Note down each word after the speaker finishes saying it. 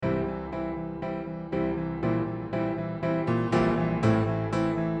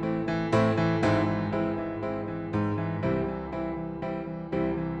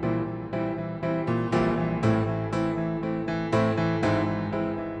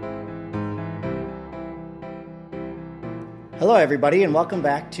Hello, everybody, and welcome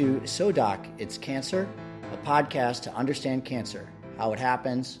back to So Doc, It's Cancer, a podcast to understand cancer, how it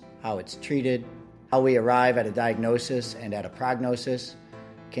happens, how it's treated, how we arrive at a diagnosis and at a prognosis,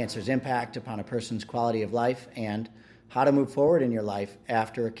 cancer's impact upon a person's quality of life, and how to move forward in your life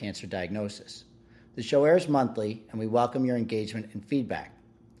after a cancer diagnosis. The show airs monthly, and we welcome your engagement and feedback.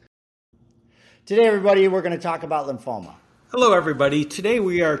 Today, everybody, we're going to talk about lymphoma. Hello, everybody. Today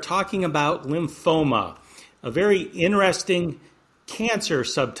we are talking about lymphoma, a very interesting cancer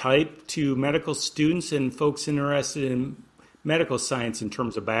subtype to medical students and folks interested in medical science in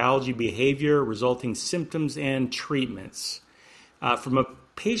terms of biology, behavior, resulting symptoms, and treatments. From a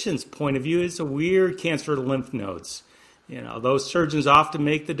patient's point of view, it's a weird cancer of the lymph nodes. Although surgeons often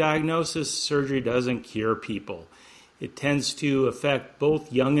make the diagnosis, surgery doesn't cure people. It tends to affect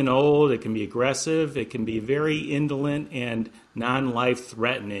both young and old. It can be aggressive. It can be very indolent and non-life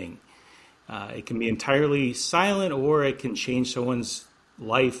threatening. It can be entirely silent, or it can change someone's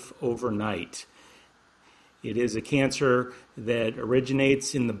life overnight. It is a cancer that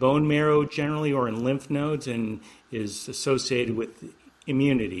originates in the bone marrow generally, or in lymph nodes, and is associated with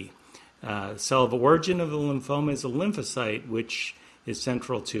immunity. The cell of origin of the lymphoma is a lymphocyte, which is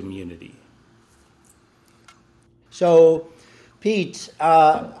central to immunity. So, Pete,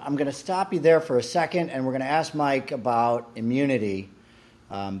 I'm going to stop you there for a second, and we're going to ask Mike about immunity.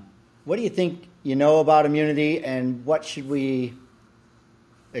 What do you think you know about immunity, and what should we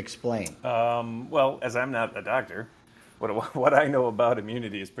explain? Well, as I'm not a doctor, what I know about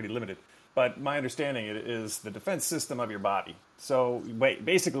immunity is pretty limited. But my understanding is the defense system of your body. So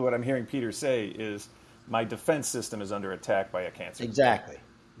basically what I'm hearing Peter say is my defense system is under attack by a cancer. Exactly.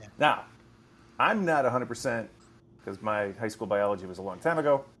 Yeah. Now, I'm not 100%, because my high school biology was a long time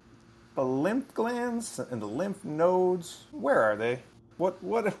ago. The lymph glands and the lymph nodes, where are they?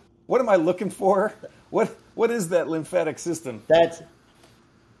 What am I looking for? What is that lymphatic system?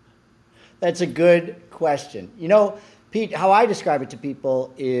 That's a good question. Pete, how I describe it to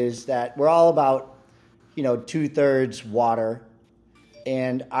people is that we're all about, 2/3 water.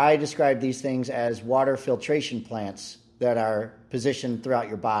 And I describe these things as water filtration plants that are positioned throughout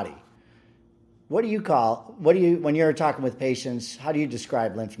your body. When you're talking with patients, how do you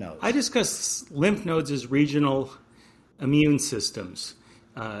describe lymph nodes? I discuss lymph nodes as regional immune systems.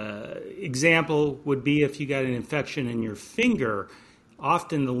 Example would be if you got an infection in your finger,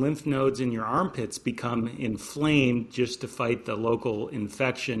 often the lymph nodes in your armpits become inflamed just to fight the local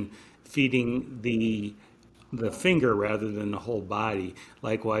infection, feeding the finger rather than the whole body.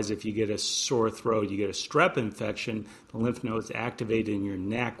 Likewise, if you get a sore throat, you get a strep infection, the lymph nodes activate in your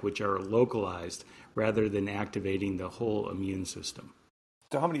neck, which are localized, rather than activating the whole immune system.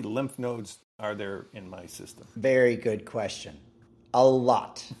 So how many lymph nodes are there in my system? Very good question. A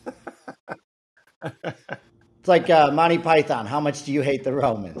lot. It's like Monty Python. How much do you hate the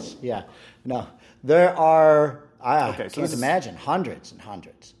Romans? Yeah. No, there are, I can't imagine, hundreds and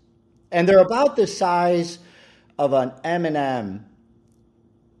hundreds. And they're about the size of an M&M.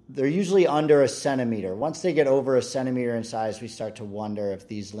 They're usually under a centimeter. Once they get over a centimeter in size, we start to wonder if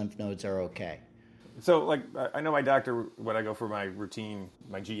these lymph nodes are okay. So, I know my doctor, when I go for my routine,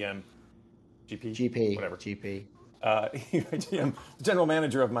 my GP, whatever. GP. GM, general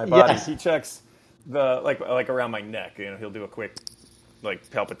manager of my body, Yes. He checks the like around my neck. He'll do a quick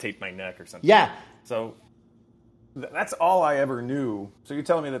palpitate my neck or something. Yeah. So that's all I ever knew. So you're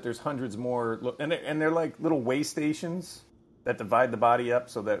telling me that there's hundreds more, and they're like little way stations that divide the body up,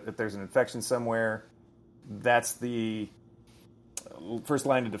 so that if there's an infection somewhere, that's the first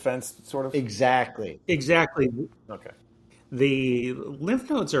line of defense, sort of. Exactly. Okay. The lymph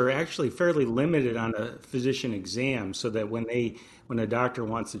nodes are actually fairly limited on a physician exam, so that when a doctor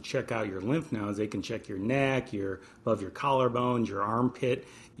wants to check out your lymph nodes, they can check your neck, above your collarbones, your armpit,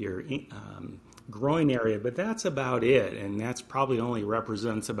 your groin area, but that's about it, and that's probably only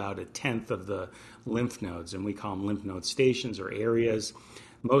represents about 1/10 of the lymph nodes, and we call them lymph node stations or areas.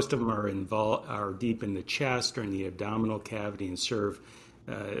 Most of them are deep in the chest or in the abdominal cavity and serve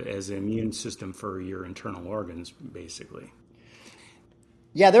as an immune system for your internal organs, basically.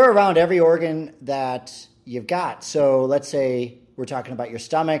 Yeah, they're around every organ that you've got. So let's say we're talking about your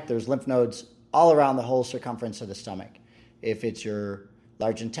stomach. There's lymph nodes all around the whole circumference of the stomach. If it's your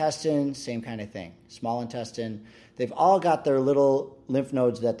large intestine, same kind of thing. Small intestine, they've all got their little lymph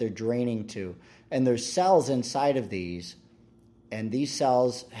nodes that they're draining to. And there's cells inside of these, and these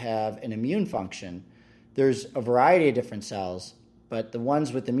cells have an immune function. There's a variety of different cells, but the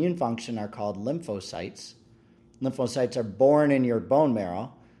ones with immune function are called lymphocytes. Lymphocytes are born in your bone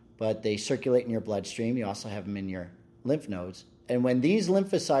marrow, but they circulate in your bloodstream. You also have them in your lymph nodes. And when these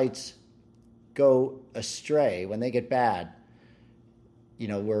lymphocytes go astray, when they get bad,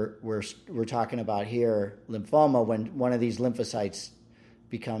 we're talking about here lymphoma when one of these lymphocytes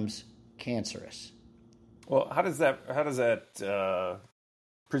becomes cancerous. Well, how does that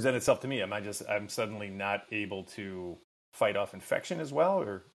present itself to me? I'm suddenly not able to fight off infection as well,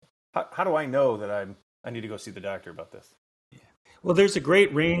 or how do I know that I need to go see the doctor about this? Well, there's a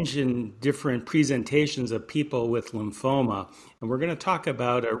great range in different presentations of people with lymphoma, and we're going to talk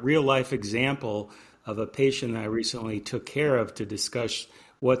about a real life example of a patient I recently took care of to discuss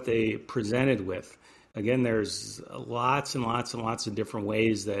what they presented with. Again, there's lots and lots and lots of different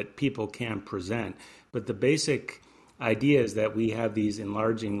ways that people can present, but the basic idea is that we have these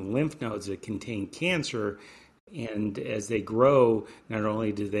enlarging lymph nodes that contain cancer, and as they grow, not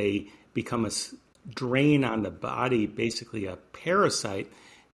only do they become a drain on the body, basically a parasite,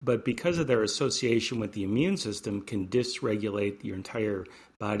 but because of their association with the immune system, can dysregulate your entire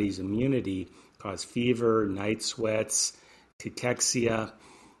body's immunity, cause fever, night sweats, cachexia,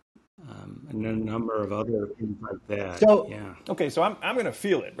 and a number of other things like that. So, yeah. Okay, so I'm going to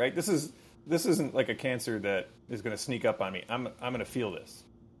feel it, right? This isn't like a cancer that is going to sneak up on me. I'm going to feel this.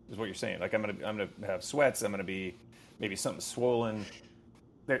 Is what you're saying? Like I'm going to have sweats. I'm going to be maybe something swollen.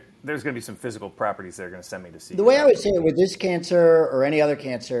 There's going to be some physical properties that are going to send me to see. The way I would say it with this cancer or any other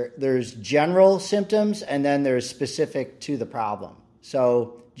cancer, there's general symptoms and then there's specific to the problem.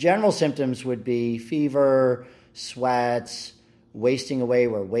 So general symptoms would be fever, sweats, wasting away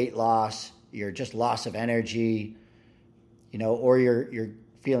or weight loss, your just loss of energy, or you're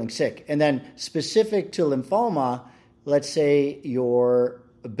feeling sick. And then specific to lymphoma, let's say your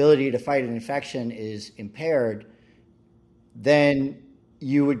ability to fight an infection is impaired, then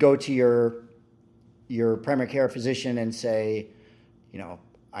you would go to your primary care physician and say,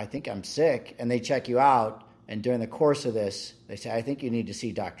 I think I'm sick, and they check you out, and during the course of this, they say, I think you need to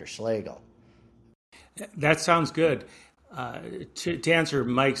see Dr. Slagle. That sounds good. To answer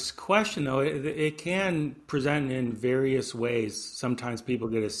Mike's question, though, it can present in various ways. Sometimes people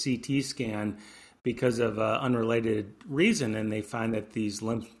get a CT scan because of an unrelated reason, and they find that these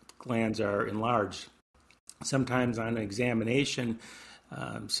lymph glands are enlarged. Sometimes on an examination,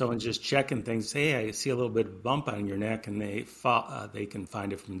 someone's just checking things, say, hey, I see a little bit of a bump on your neck, and they can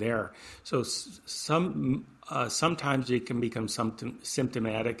find it from there. So sometimes it can become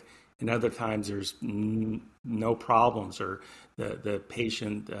symptomatic, and other times there's no problems, or the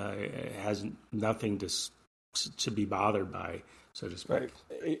patient has nothing to be bothered by, so to speak. Right.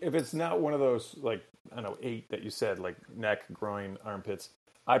 If it's not one of those, 8 that you said, like neck, groin, armpits,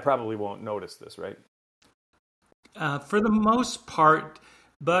 I probably won't notice this, right? For the most part,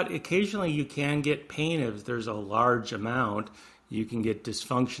 but occasionally you can get pain if there's a large amount. You can get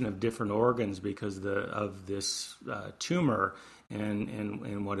dysfunction of different organs because of this tumor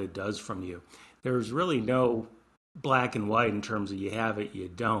and what it does from you. There's really no black and white in terms of you have it, you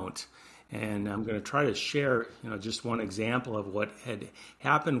don't. And I'm going to try to share, just one example of what had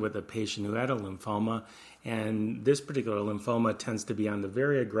happened with a patient who had a lymphoma. And this particular lymphoma tends to be on the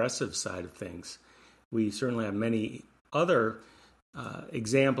very aggressive side of things. We certainly have many other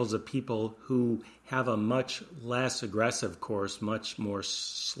examples of people who have a much less aggressive course, much more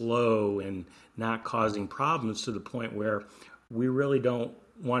slow and not causing problems to the point where we really don't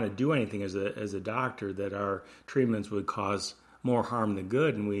want to do anything as a doctor, that our treatments would cause more harm than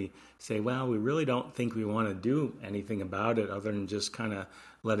good. And we say, well, we really don't think we want to do anything about it other than just kind of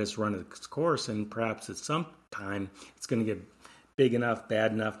let us run its course. And perhaps at some time it's going to get big enough,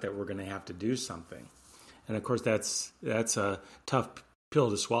 bad enough that we're going to have to do something. And of course, that's a tough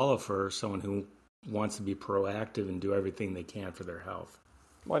pill to swallow for someone who wants to be proactive and do everything they can for their health.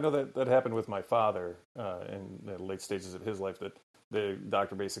 Well, I know that happened with my father in the late stages of his life, that the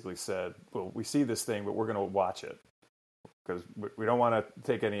doctor basically said, well, we see this thing, but we're going to watch it because we don't want to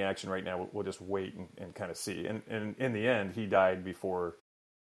take any action right now. We'll just wait and kind of see. And in the end, he died before,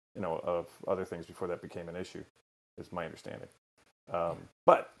 of other things before that became an issue, is my understanding.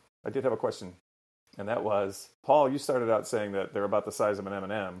 But I did have a question. And that was, Paul, you started out saying that they're about the size of an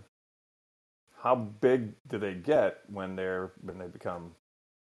M&M. How big do they get when they become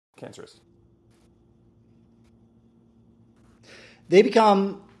cancerous? They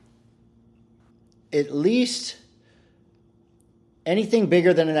become at least anything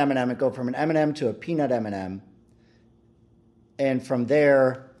bigger than an M&M. It go from an M&M to a peanut M&M. And from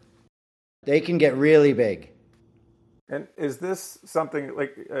there, they can get really big. And is this something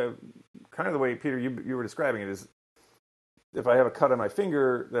like kind of the way, Peter, you were describing it, is if I have a cut on my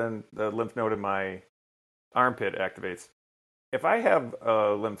finger, then the lymph node in my armpit activates. If I have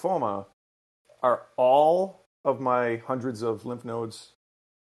a lymphoma, are all of my hundreds of lymph nodes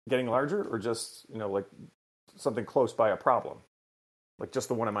getting larger, or just, like something close by a problem? like just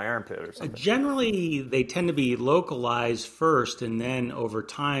the one in my armpit or something? Generally, they tend to be localized first, and then over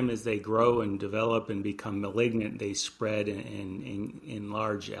time, as they grow and develop and become malignant, they spread and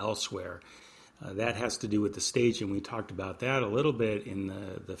enlarge elsewhere. That has to do with the staging. We talked about that a little bit in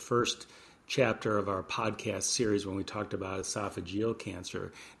the first chapter of our podcast series when we talked about esophageal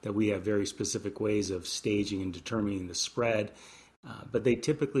cancer, that we have very specific ways of staging and determining the spread. But they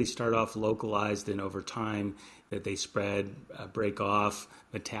typically start off localized, and over time that they spread, break off,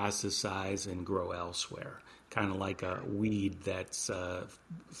 metastasize, and grow elsewhere. Kind of like a weed that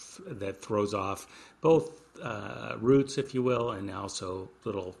throws off both roots, if you will, and also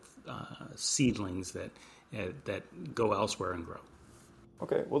little seedlings that go elsewhere and grow.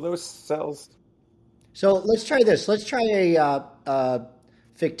 Okay, well, those cells... So let's try this. Let's try a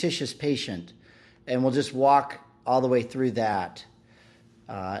fictitious patient, and we'll just walk all the way through that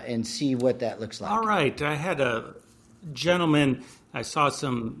and see what that looks like. All right. I had a gentleman I saw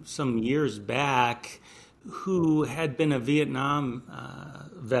some years back who had been a Vietnam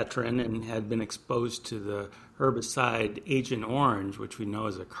veteran and had been exposed to the herbicide Agent Orange, which we know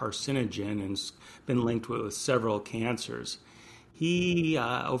is a carcinogen and has been linked with several cancers. He,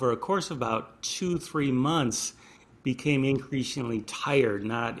 over a course of about 2-3 months, became increasingly tired,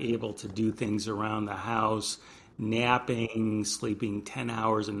 not able to do things around the house, napping, sleeping 10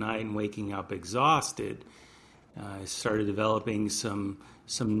 hours a night and waking up exhausted. I started developing some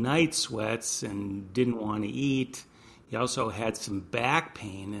night sweats and didn't want to eat. He also had some back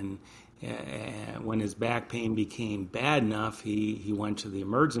pain, and when his back pain became bad enough, he went to the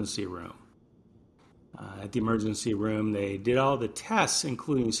emergency room. At the emergency room, they did all the tests,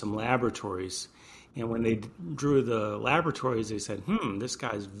 including some laboratories. And when they drew the laboratories, they said, this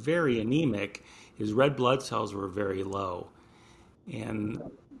guy's very anemic. His red blood cells were very low. And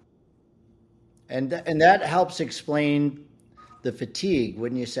that helps explain the fatigue,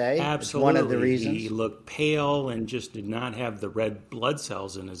 wouldn't you say? Absolutely. It's one of the reasons. He looked pale and just did not have the red blood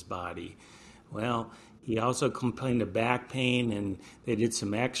cells in his body. Well, he also complained of back pain, and they did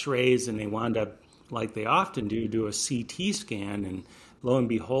some x-rays, and they wound up, like they often do a CT scan, and lo and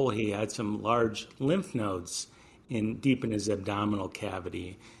behold, he had some large lymph nodes deep in his abdominal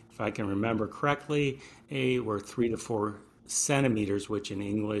cavity. If I can remember correctly, they were 3 to 4 centimeters, which in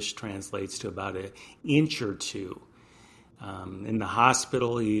English translates to about an inch or two. In the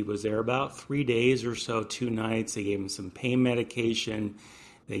hospital, he was there about 3 days or so, 2 nights. They gave him some pain medication.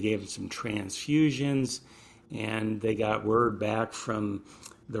 They gave him some transfusions, and they got word back from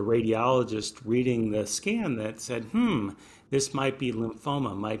the radiologist reading the scan that said, this might be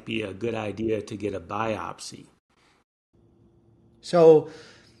lymphoma, might be a good idea to get a biopsy. So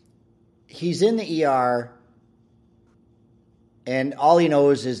he's in the ER, and all he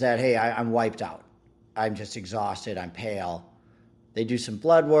knows is that, hey, I'm wiped out. I'm just exhausted. I'm pale. They do some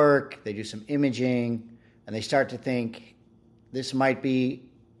blood work. They do some imaging, and they start to think this might be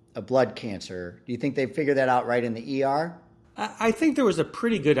a blood cancer. Do you think they figured that out right in the ER? I think there was a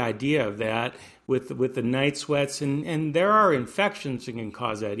pretty good idea of that with the night sweats, and there are infections that can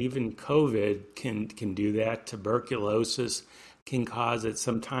cause that. Even COVID can do that. Tuberculosis can cause it.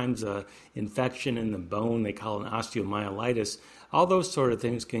 Sometimes a infection in the bone, they call it osteomyelitis. All those sort of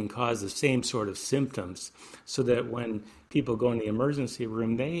things can cause the same sort of symptoms, so that when people go in the emergency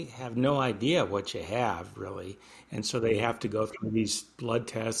room, they have no idea what you have, really. And so they have to go through these blood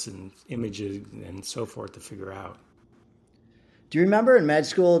tests and images and so forth to figure out. Do you remember in med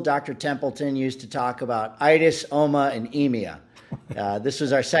school, Dr. Templeton used to talk about itis, oma, and emia? This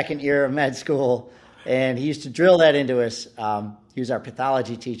was our second year of med school, and he used to drill that into us. He was our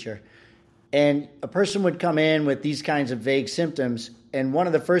pathology teacher. And a person would come in with these kinds of vague symptoms, and one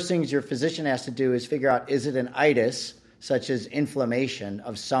of the first things your physician has to do is figure out, is it an itis, such as inflammation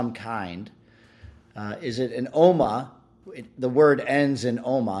of some kind? Is it an oma? The word ends in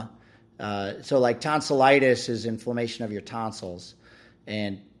oma. So like tonsillitis is inflammation of your tonsils.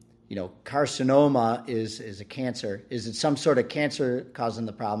 And, carcinoma is a cancer. Is it some sort of cancer causing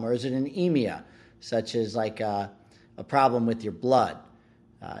the problem, or is it an emia, such as like a problem with your blood?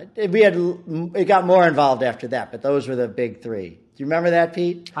 It got more involved after that, but those were the big three. Do you remember that,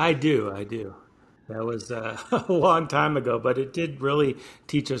 Pete? I do. That was a long time ago, but it did really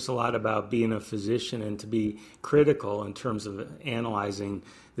teach us a lot about being a physician and to be critical in terms of analyzing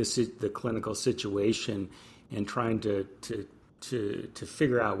the clinical situation and trying to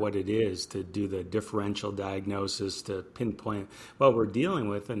figure out what it is, to do the differential diagnosis, to pinpoint what we're dealing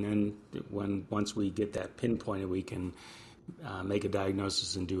with, and then once we get that pinpointed, we can make a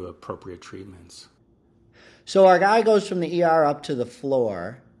diagnosis and do appropriate treatments. So our guy goes from the ER up to the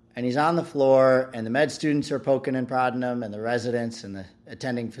floor, and he's on the floor, and the med students are poking and prodding him, and the residents and the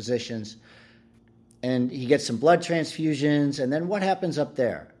attending physicians. And he gets some blood transfusions, and then what happens up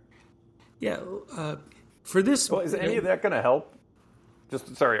there? Yeah, for this... Well, is any of that going to help?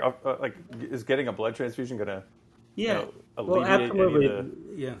 Just, sorry, is getting a blood transfusion going to alleviate absolutely. any of the...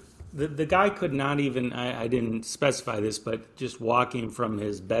 Yeah. The guy could not even, I didn't specify this, but just walking from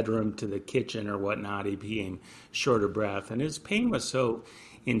his bedroom to the kitchen or whatnot, he became short of breath. And his pain was so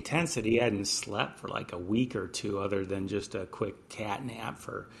intense that he hadn't slept for like a week or two other than just a quick cat nap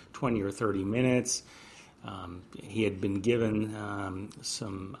for 20 or 30 minutes. He had been given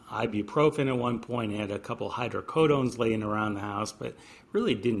some ibuprofen at one point, had a couple hydrocodones laying around the house, but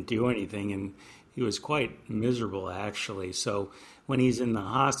really didn't do anything. And he was quite miserable, actually. So when he's in the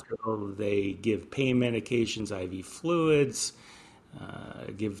hospital, they give pain medications, IV fluids,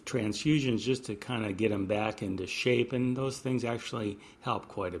 give transfusions just to kind of get him back into shape. And those things actually help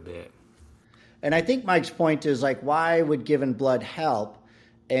quite a bit. And I think Mike's point is like, why would giving blood help?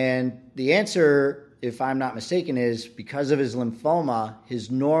 And the answer, if I'm not mistaken, is because of his lymphoma, his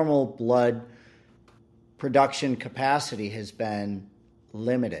normal blood production capacity has been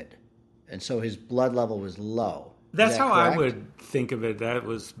limited. And so his blood level was low. That's how correct? I would think of it. That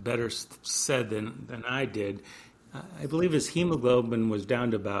was better said than I did. I believe his hemoglobin was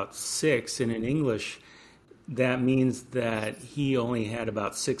down to about 6, and in English, that means that he only had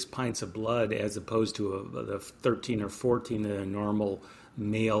about 6 pints of blood as opposed to the 13 or 14 that a normal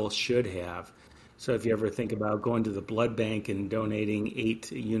male should have. So if you ever think about going to the blood bank and donating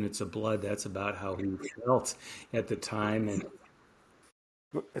 8 units of blood, that's about how he felt at the time. And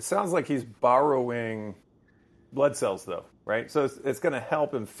it sounds like he's borrowing blood cells, though, right? So it's going to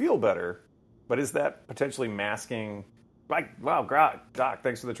help him feel better, but is that potentially masking, like, wow, Doc,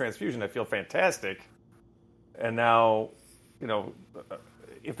 thanks for the transfusion, I feel fantastic. And now,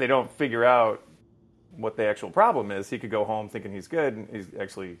 if they don't figure out what the actual problem is, he could go home thinking he's good, and he's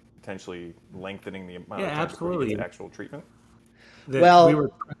actually potentially lengthening the amount of time before he gets actual treatment.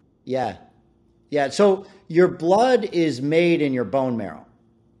 Yeah. So your blood is made in your bone marrow.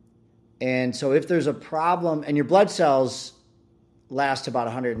 And so if there's a problem, and your blood cells last about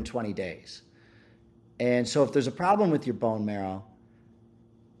 120 days. And so if there's a problem with your bone marrow,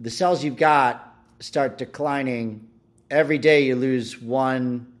 the cells you've got start declining. Every day you lose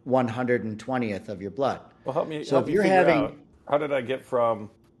 1/120th of your blood. Well, help me. So help if me you're figure having, out, how did I get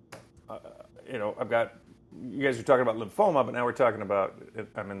from, I've got, you guys are talking about lymphoma, but now we're talking about,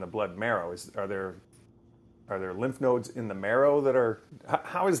 I'm in the blood marrow. Are there lymph nodes in the marrow that are,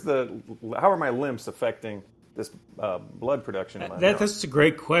 how are my lymphs affecting this blood production in my marrow? That's a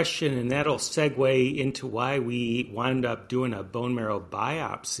great question, and that'll segue into why we wound up doing a bone marrow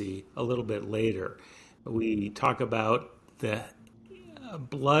biopsy a little bit later. We talk about the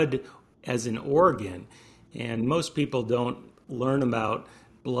blood as an organ, and most people don't learn about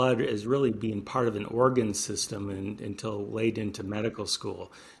blood as really being part of an organ system until late into medical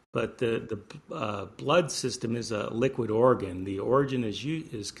school. But the blood system is a liquid organ. The origin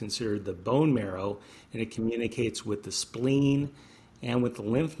is considered the bone marrow, and it communicates with the spleen and with the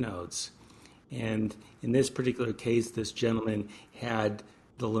lymph nodes. And in this particular case, this gentleman had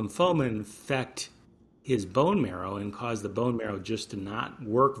the lymphoma infect his bone marrow and caused the bone marrow just to not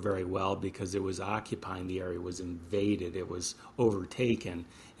work very well because it was occupying the area, was invaded, it was overtaken.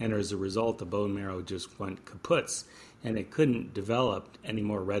 And as a result, the bone marrow just went kaputs, and it couldn't develop any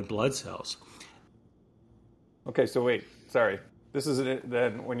more red blood cells. Okay, so wait, sorry. This is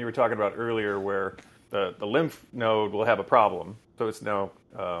then when you were talking about earlier where the lymph node will have a problem. So it's now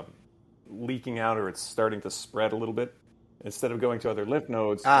leaking out, or it's starting to spread a little bit. Instead of going to other lymph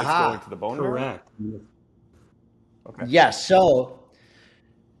nodes, it's going to the bone marrow? Correct. Okay. Yes. So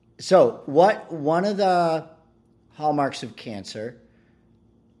one of the hallmarks of cancer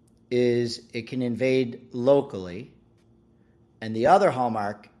is it can invade locally, and the other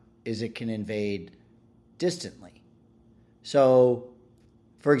hallmark is it can invade distantly. So,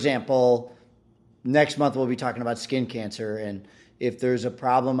 for example, next month we'll be talking about skin cancer, and if there's a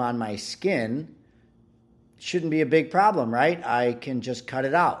problem on my skin, it shouldn't be a big problem, right? I can just cut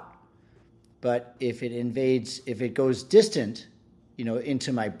it out. But if it goes distant,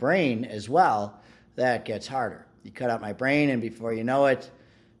 into my brain as well, that gets harder. You cut out my brain, and before you know it,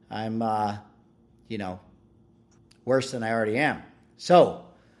 I'm, worse than I already am. So,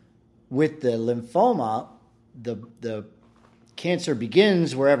 with the lymphoma, the cancer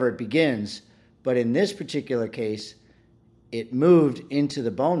begins wherever it begins, but in this particular case, it moved into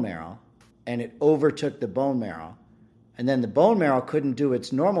the bone marrow, and it overtook the bone marrow, and then the bone marrow couldn't do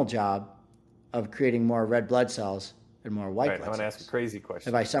its normal job of creating more red blood cells and more white Right, blood I'm going to cells. ask a crazy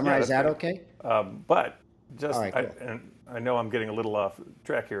question. Have I summarized that good. okay? But just, All right, cool. and I know I'm getting a little off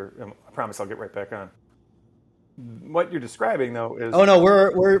track here. I promise I'll get right back on. What you're describing, though, is... Oh, no,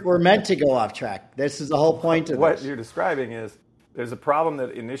 we're meant to go off track. This is the whole point of what this. you're describing is there's a problem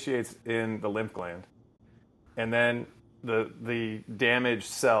that initiates in the lymph gland, and then the damaged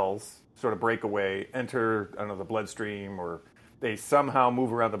cells sort of break away, enter, I don't know, the bloodstream, or they somehow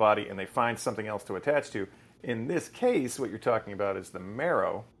move around the body and they find something else to attach to. In this case, what you're talking about is the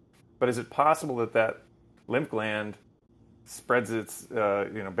marrow. But is it possible that lymph gland spreads its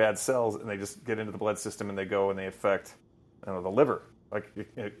bad cells and they just get into the blood system and they go and they affect, I don't know, the liver? Like,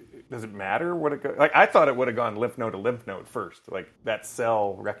 does it matter what it goes? Like, I thought it would have gone lymph node to lymph node first. Like, that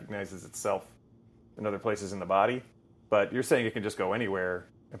cell recognizes itself in other places in the body. But you're saying it can just go anywhere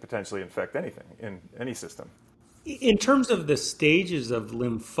and potentially infect anything in any system. In terms of the stages of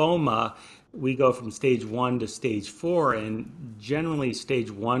lymphoma, we go from stage 1 to stage 4, and generally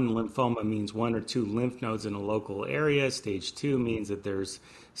stage 1 lymphoma means 1 or 2 lymph nodes in a local area. Stage 2 means that there's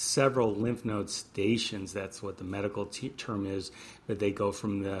several lymph node stations. That's what the medical term is, that they go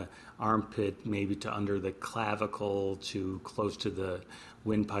from the armpit maybe to under the clavicle to close to the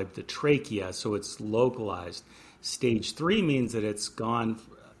windpipe, the trachea, so it's localized. Stage 3 means that it's gone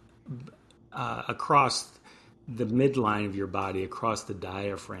across the midline of your body, across the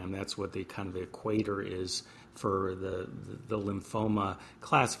diaphragm. That's what the kind of equator is for the lymphoma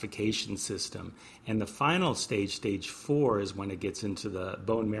classification system. And the final stage, stage 4, is when it gets into the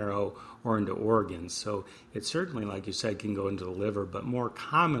bone marrow or into organs. So it certainly, like you said, can go into the liver, but more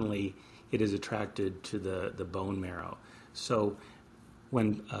commonly it is attracted to the bone marrow. So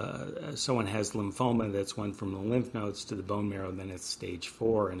when someone has lymphoma that's went from the lymph nodes to the bone marrow, then it's stage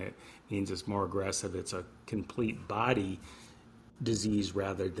 4, and it means it's more aggressive. It's a complete body disease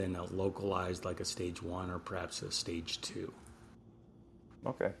rather than a localized, like a stage 1 or perhaps a stage 2.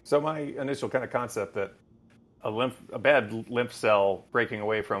 Okay. So my initial kind of concept that a bad lymph cell breaking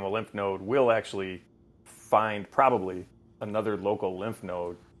away from a lymph node will actually find probably another local lymph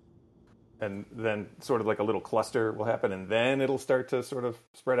node, and then sort of like a little cluster will happen, and then it'll start to sort of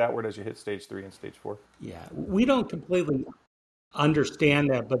spread outward as you hit stage 3 and stage 4. Yeah, we don't completely understand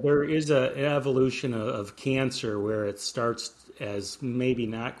that, but there is an evolution of cancer where it starts as maybe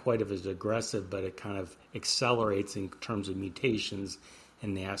not quite as aggressive, but it kind of accelerates in terms of mutations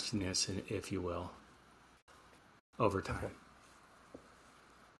and nastiness, if you will, over time. Okay.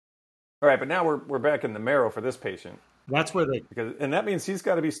 All right, but now we're back in the marrow for this patient. That's where and that means he's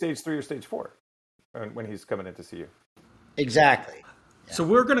got to be stage 3 or stage 4 when he's coming in to see you. Exactly. Yeah. So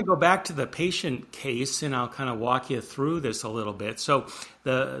we're going to go back to the patient case, and I'll kind of walk you through this a little bit. So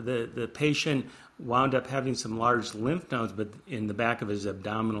the patient wound up having some large lymph nodes, but in the back of his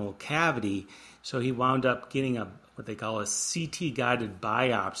abdominal cavity. So he wound up getting what they call a CT guided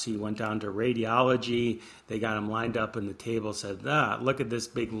biopsy. Went down to radiology. They got him lined up in the table. Said, look at this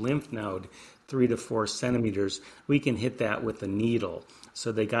big lymph node, 3 to 4 centimeters. We can hit that with a needle.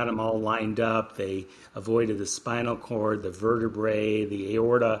 So they got them all lined up. They avoided the spinal cord, the vertebrae, the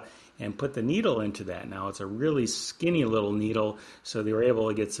aorta, and put the needle into that. Now, it's a really skinny little needle, so they were able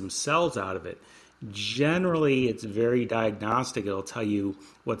to get some cells out of it. Generally, it's very diagnostic. It'll tell you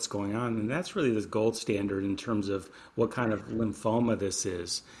what's going on, and that's really the gold standard in terms of what kind of lymphoma this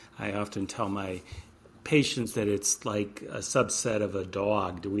is. I often tell my patients that it's like a subset of a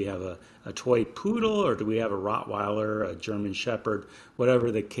dog. Do we have a toy poodle, or do we have a Rottweiler, a German Shepherd,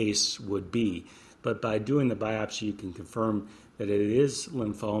 whatever the case would be. But by doing the biopsy, you can confirm that it is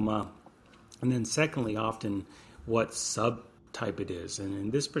lymphoma. And then secondly, often what subtype it is. And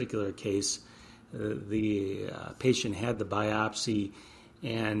in this particular case, the patient had the biopsy,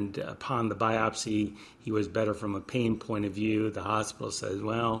 and upon the biopsy, he was better from a pain point of view. The hospital says,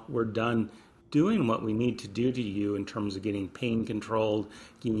 well, we're done doing what we need to do to you in terms of getting pain controlled,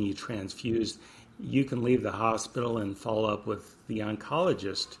 getting you transfused. You can leave the hospital and follow up with the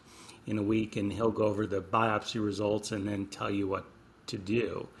oncologist in a week, and he'll go over the biopsy results and then tell you what to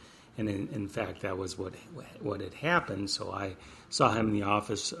do. And in fact, that was what had happened. So I saw him in the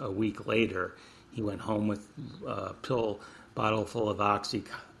office a week later. He went home with a pill bottle full of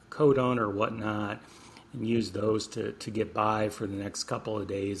oxycodone or whatnot, and used those to get by for the next couple of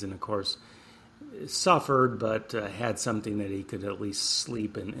days. And of course, suffered, but had something that he could at least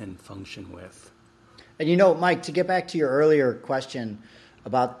sleep and function with. And you know, Mike, to get back to your earlier question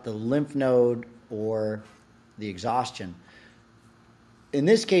about the lymph node or the exhaustion, in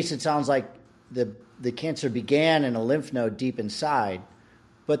this case, it sounds like the cancer began in a lymph node deep inside,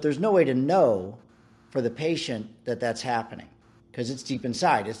 but there's no way to know for the patient that that's happening because it's deep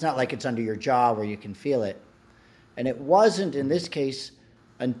inside. It's not like it's under your jaw where you can feel it. And it wasn't in this case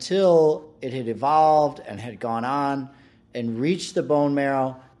until it had evolved and had gone on and reached the bone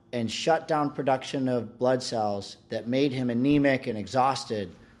marrow and shut down production of blood cells that made him anemic and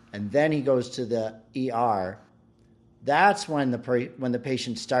exhausted, and then he goes to the ER. That's when the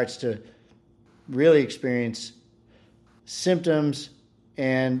patient starts to really experience symptoms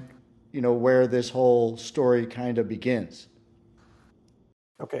and, where this whole story kind of begins.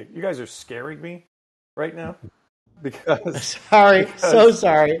 Okay, you guys are scaring me right now. Because so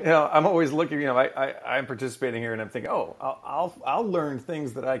sorry. I'm always looking. I'm participating here, and I'm thinking, I'll learn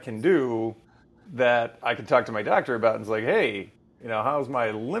things that I can do that I can talk to my doctor about. And it's like, hey, how's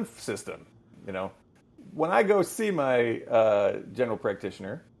my lymph system? When I go see my general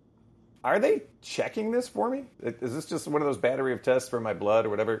practitioner, are they checking this for me? Is this just one of those battery of tests for my blood or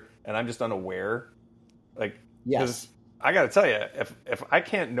whatever, and I'm just unaware? Like, yes. I got to tell you, if I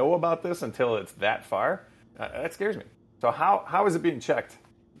can't know about this until it's that far. That scares me. So how is it being checked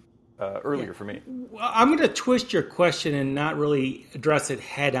earlier for me? Well, I'm going to twist your question and not really address it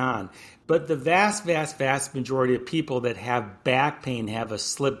head on. But the vast, vast, vast majority of people that have back pain have a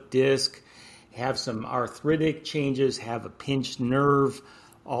slipped disc, have some arthritic changes, have a pinched nerve,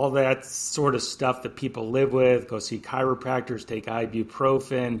 all that sort of stuff that people live with. Go see chiropractors, take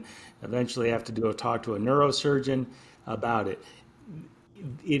ibuprofen, eventually have to talk to a neurosurgeon about it.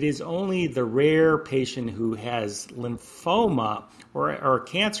 It is only the rare patient who has lymphoma or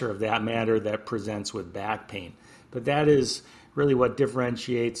cancer of that matter that presents with back pain. But that is really what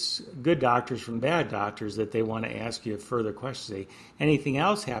differentiates good doctors from bad doctors, that they want to ask you further questions. Say, anything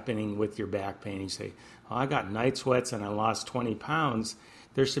else happening with your back pain? You say, I got night sweats and I lost 20 pounds.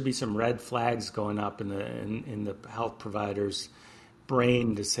 There should be some red flags going up in the health provider's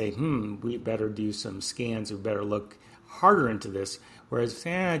brain to say, we better do some scans, we better look harder into this. Whereas,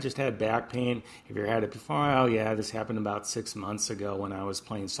 I just had back pain. Have you had it before? This happened about 6 months ago when I was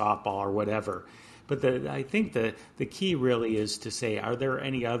playing softball or whatever. But I think the key really is to say, are there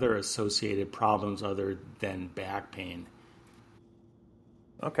any other associated problems other than back pain?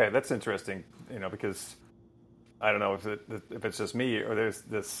 Okay, that's interesting, because I don't know if it's just me or there's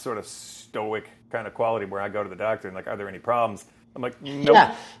this sort of stoic kind of quality where I go to the doctor and are there any problems? I'm like, nope.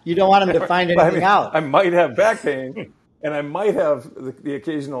 Yeah, you don't want them to find anything out. I might have back pain. And I might have the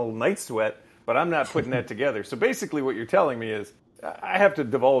occasional night sweat, but I'm not putting that together. So basically what you're telling me is I have to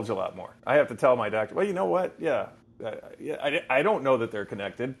divulge a lot more. I have to tell my doctor, well, you know what? Yeah, I don't know that they're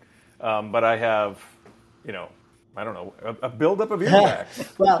connected, but I have, I don't know, a buildup of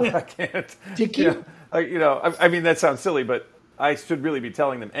earwax. Well, I can't, I mean, that sounds silly, but I should really be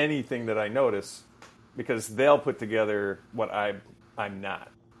telling them anything that I notice because they'll put together what I'm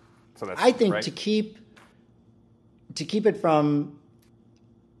not. So that's, I think right? to keep it from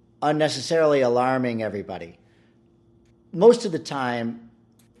unnecessarily alarming everybody, most of the time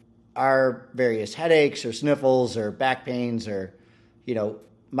our various headaches or sniffles or back pains or,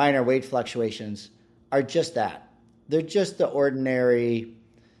 minor weight fluctuations are just that. They're just the ordinary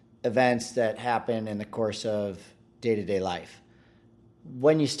events that happen in the course of day-to-day life.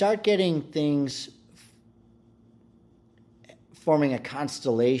 When you start getting things forming a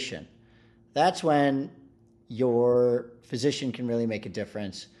constellation, that's when your physician can really make a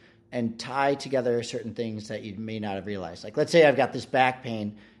difference and tie together certain things that you may not have realized. Like, let's say I've got this back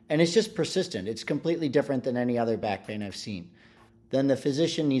pain and it's just persistent. It's completely different than any other back pain I've seen. Then the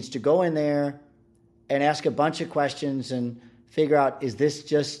physician needs to go in there and ask a bunch of questions and figure out, is this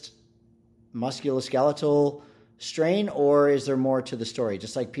just musculoskeletal strain or is there more to the story?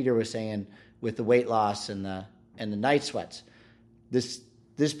 Just like Peter was saying with the weight loss and the night sweats.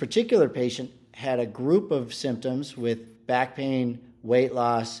 This particular patient had a group of symptoms with back pain, weight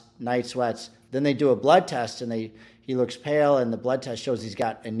loss, night sweats. Then they do a blood test and he looks pale and the blood test shows he's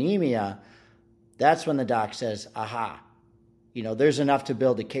got anemia. That's when the doc says, aha, there's enough to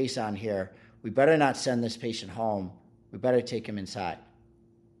build a case on here. We better not send this patient home. We better take him inside.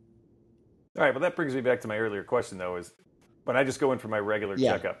 All right, well, that brings me back to my earlier question, though, is when I just go in for my regular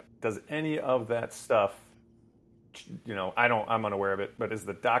checkup, does any of that stuff, I'm unaware of it, but is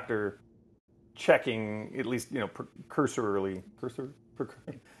the doctor checking, at least, cursorily,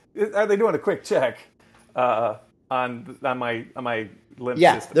 are they doing a quick check on my lymph system?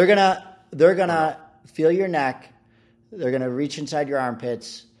 Yeah, they're gonna feel your neck, they're gonna reach inside your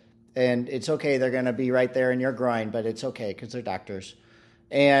armpits, and it's okay. They're gonna be right there in your groin, but it's okay because they're doctors,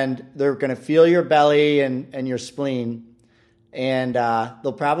 and they're gonna feel your belly and your spleen, and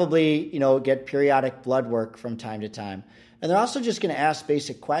they'll probably get periodic blood work from time to time, and they're also just gonna ask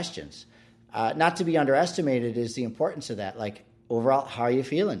basic questions. Not to be underestimated is the importance of that. Like, overall, how are you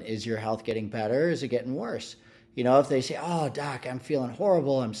feeling? Is your health getting better? Is it getting worse? If they say, "Oh, doc, I'm feeling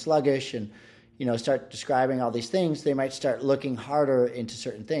horrible, I'm sluggish," and start describing all these things, they might start looking harder into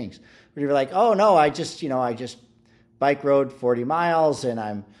certain things. But if you're like, "Oh no, I just bike rode 40 miles and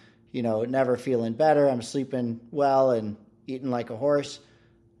I'm never feeling better, I'm sleeping well and eating like a horse,"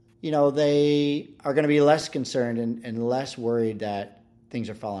 they are going to be less concerned and less worried that things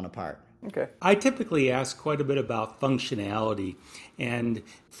are falling apart. Okay. I typically ask quite a bit about functionality. And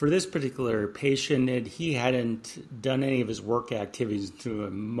for this particular patient, he hadn't done any of his work activities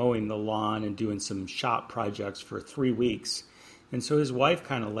to mowing the lawn and doing some shop projects for 3 weeks. And so his wife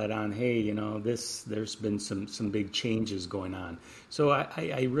kind of let on, hey, there's been some big changes going on. So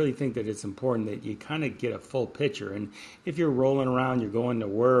I really think that it's important that you kind of get a full picture. And if you're rolling around, you're going to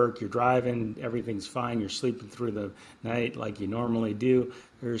work, you're driving, everything's fine, you're sleeping through the night like you normally do,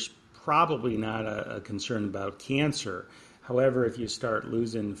 there's probably not a concern about cancer. However, if you start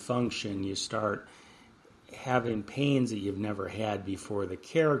losing function, you start having pains that you've never had before, the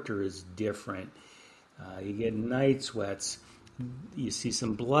character is different, you get night sweats, you see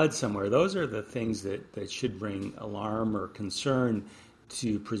some blood somewhere, those are the things that should bring alarm or concern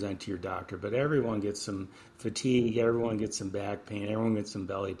to present to your doctor. But everyone gets some fatigue, everyone gets some back pain, everyone gets some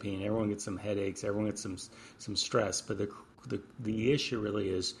belly pain, everyone gets some headaches, everyone gets some stress. But the issue really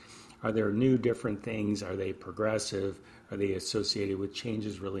is, are there new different things? Are they progressive? Are they associated with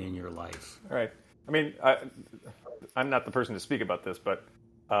changes really in your life? All right. I mean, I'm not the person to speak about this, but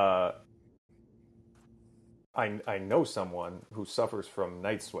I know someone who suffers from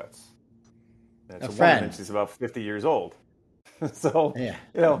night sweats. And it's a woman, and she's about 50 years old. So, yeah.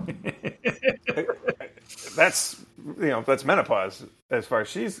 That's menopause as far as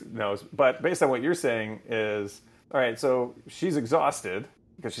she knows. But based on what you're saying is, all right, so she's exhausted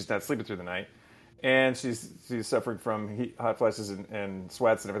because she's not sleeping through the night, and she's suffering from hot flashes and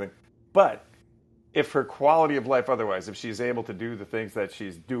sweats and everything. But if her quality of life otherwise, if she's able to do the things that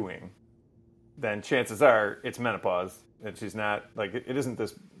she's doing, then chances are it's menopause, and she's not, like, it isn't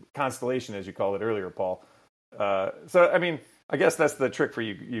this constellation, as you called it earlier, Paul. So, I mean, I guess that's the trick for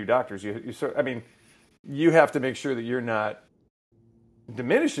you doctors. You have to make sure that you're not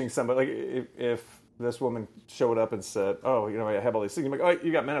diminishing somebody. Like, if this woman showed up and said, "Oh, I have all these things," I'm like, "Oh,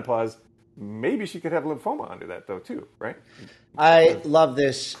 you got menopause." Maybe she could have lymphoma under that, though, too, right? I love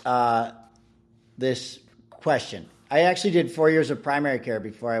this this question. I actually did 4 years of primary care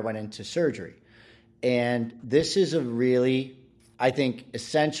before I went into surgery. And this is a really, I think,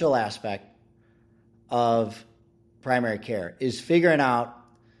 essential aspect of primary care, is figuring out,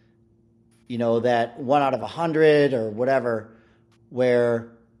 that 1 out of 100 or whatever,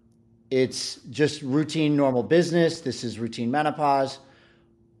 where it's just routine normal business, this is routine menopause,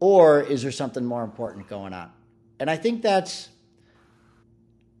 or is there something more important going on? And I think that's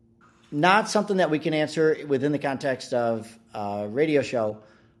not something that we can answer within the context of a radio show,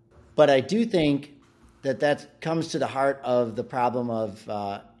 but I do think that comes to the heart of the problem of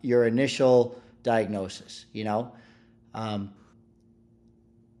your initial diagnosis. It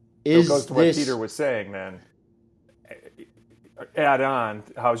goes to what Peter was saying. Then add on,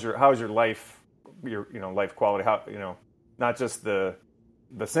 how's your life, your life quality? How not just the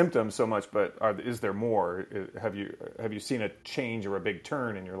symptoms so much, but is there more? Have you seen a change or a big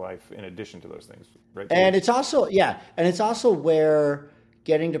turn in your life in addition to those things? Right. And it's also where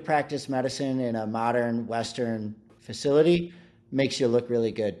getting to practice medicine in a modern Western facility makes you look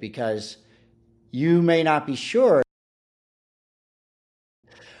really good, because you may not be sure,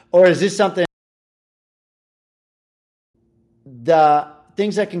 or is this something? The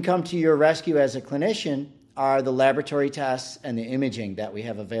things that can come to your rescue as a clinician are the laboratory tests and the imaging that we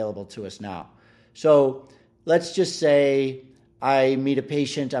have available to us now. So let's just say I meet a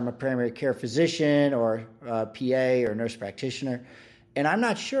patient, I'm a primary care physician or a PA or nurse practitioner, and I'm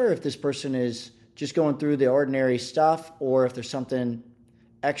not sure if this person is just going through the ordinary stuff or if there's something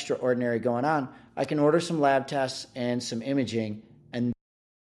extraordinary going on. I can order some lab tests and some imaging,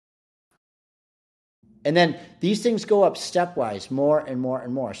 and then these things go up stepwise, more and more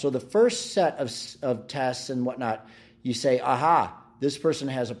and more. So the first set of tests and whatnot, you say, aha, this person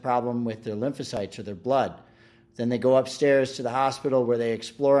has a problem with their lymphocytes or their blood. Then they go upstairs to the hospital where they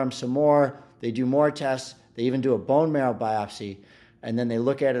explore them some more. They do more tests. They even do a bone marrow biopsy. And then they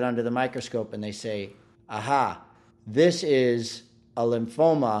look at it under the microscope and they say, aha, this is a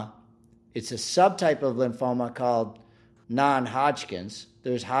lymphoma. It's a subtype of lymphoma called non-Hodgkins.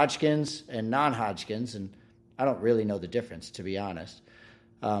 There's Hodgkins and non-Hodgkins, and I don't really know the difference, to be honest.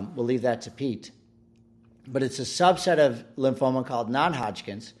 We'll leave that to Pete. But it's a subset of lymphoma called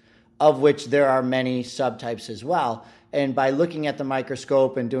non-Hodgkins, of which there are many subtypes as well. And by looking at the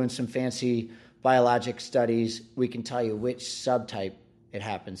microscope and doing some fancy biologic studies, we can tell you which subtype it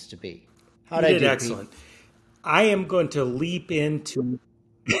happens to be. You did excellent. I am going to leap into...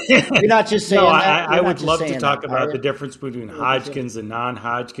 You're not just saying that? I would love to talk about the difference between Hodgkins and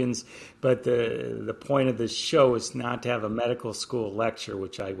non-Hodgkins, but the point of this show is not to have a medical school lecture,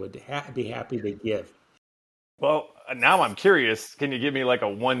 which I would be happy to give. Well, now I'm curious. Can you give me like a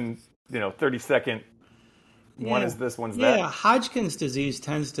 30-second, one is this, one's that? Yeah, Hodgkin's disease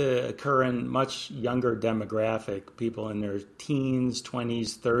tends to occur in much younger demographic, people in their teens,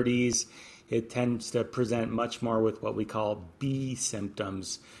 20s, 30s. It tends to present much more with what we call B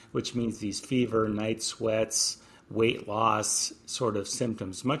symptoms, which means these fever, night sweats, weight loss sort of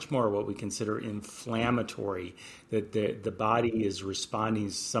symptoms, much more what we consider inflammatory, that the body is responding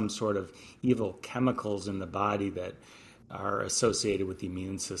to some sort of evil chemicals in the body that are associated with the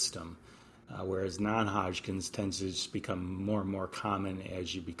immune system, whereas non-Hodgkin's tends to just become more and more common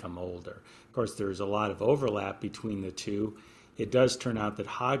as you become older. Of course, there's a lot of overlap between the two. It does turn out that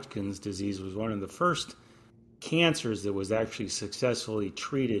Hodgkin's disease was one of the first cancers that was actually successfully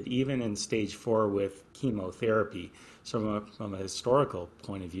treated, even in stage 4 with chemotherapy. So from a historical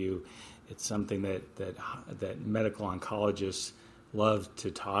point of view, it's something that medical oncologists love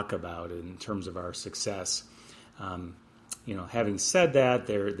to talk about in terms of our success. Having said that,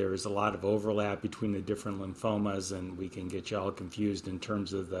 there is a lot of overlap between the different lymphomas, and we can get you all confused in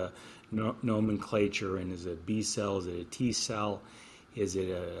terms of the nomenclature. And is it B cell? Is it a T cell? Is it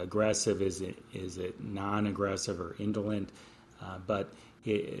aggressive? Is it non-aggressive or indolent? But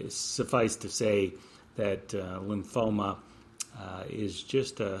suffice to say that lymphoma is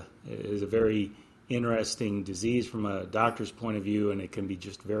a very interesting disease from a doctor's point of view, and it can be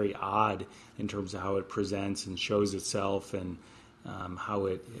just very odd in terms of how it presents and shows itself, and how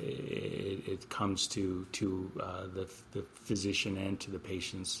it comes to the physician and to the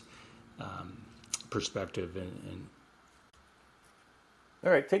patient's perspective. And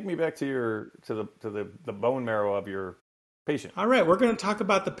all right, take me back to the bone marrow of your patient. All right, we're going to talk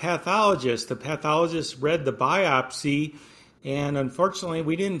about the pathologist. The pathologist read the biopsy, and unfortunately,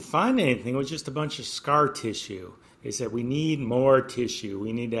 we didn't find anything. It was just a bunch of scar tissue. They said, we need more tissue.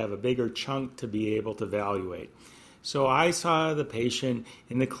 We need to have a bigger chunk to be able to evaluate. So I saw the patient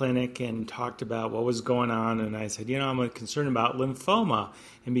in the clinic and talked about what was going on, and I said, I'm concerned about lymphoma,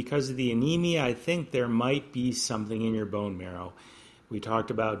 and because of the anemia, I think there might be something in your bone marrow. We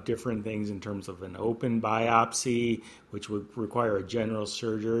talked about different things in terms of an open biopsy, which would require a general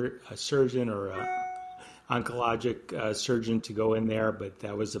surgeon or a oncologic surgeon to go in there, but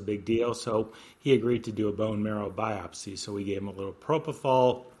that was a big deal. So he agreed to do a bone marrow biopsy. So we gave him a little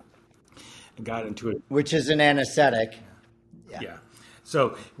propofol and got into it. Which is an anesthetic. Yeah.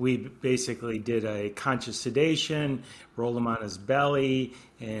 So we basically did a conscious sedation, rolled him on his belly,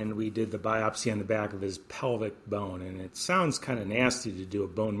 and we did the biopsy on the back of his pelvic bone. And it sounds kind of nasty to do a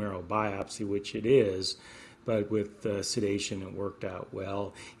bone marrow biopsy, which it is, but with sedation it worked out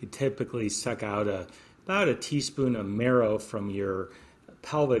well. It typically suck out about a teaspoon of marrow from your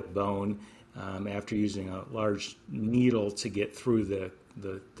pelvic bone after using a large needle to get through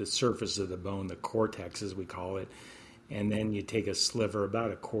the surface of the bone, the cortex as we call it. And then you take a sliver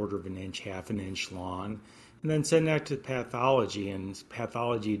about 1/4 of an inch, half an inch long, and then send that to pathology. And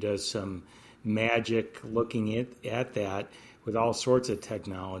pathology does some magic looking at that with all sorts of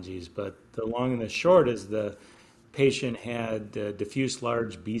technologies. But the long and the short is the patient had diffuse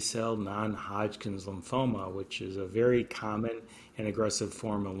large B-cell non-Hodgkin's lymphoma, which is a very common and aggressive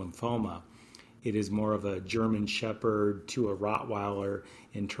form of lymphoma. It is more of a German Shepherd to a Rottweiler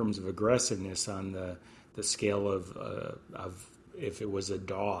in terms of aggressiveness on the scale of if it was a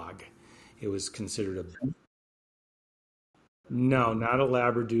dog. It was considered No, not a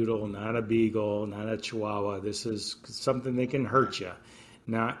Labradoodle, not a Beagle, not a Chihuahua. This is something that can hurt you.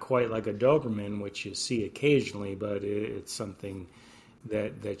 Not quite like a Doberman, which you see occasionally, but it's something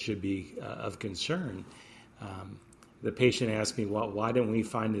that should be of concern. The patient asked me, well, why didn't we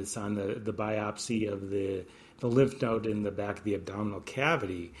find this on the biopsy of the lymph node in the back of the abdominal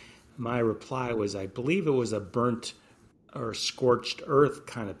cavity? My reply was, I believe it was a burnt or scorched earth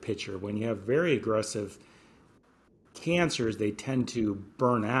kind of picture. When you have very aggressive cancers, they tend to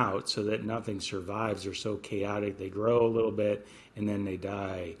burn out so that nothing survives. They're so chaotic. They grow a little bit and then they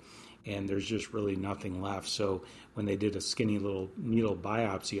die, and there's just really nothing left. So when they did a skinny little needle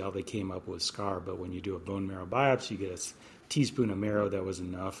biopsy, all they came up with scar. But when you do a bone marrow biopsy, you get a teaspoon of marrow. That was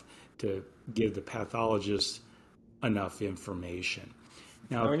enough to give the pathologist enough information.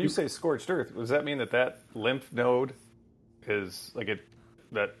 Now, when you say scorched earth, does that mean that lymph node is like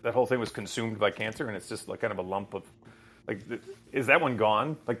that whole thing was consumed by cancer, and it's just like kind of a lump of Like, is that one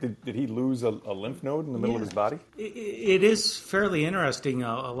gone? Like, did he lose a lymph node in the middle of his body? It is fairly interesting.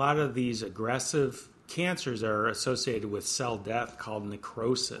 A lot of these aggressive cancers are associated with cell death called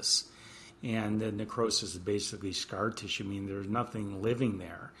necrosis. And the necrosis is basically scar tissue, meaning there's nothing living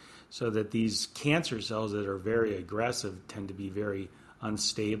there. So that these cancer cells that are very aggressive tend to be very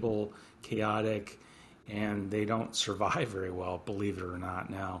unstable, chaotic, and they don't survive very well, believe it or not.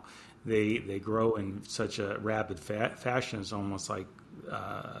 Now, they grow in such a rapid fashion, it's almost like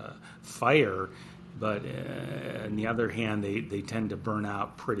fire, but on the other hand, they tend to burn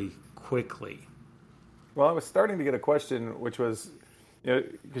out pretty quickly. Well, I was starting to get a question, which was,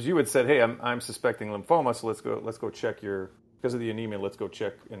 because you had said, "Hey, I'm suspecting lymphoma, so let's go check because of the anemia, let's go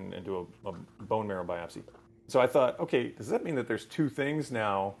check and do a bone marrow biopsy." So I thought, okay, does that mean that there's two things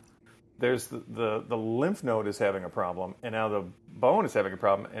now? There's the lymph node is having a problem, and now the bone is having a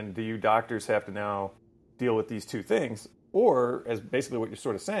problem, and do you doctors have to now deal with these two things? Or, as basically what you're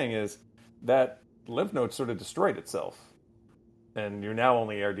sort of saying is, that lymph node sort of destroyed itself, and you now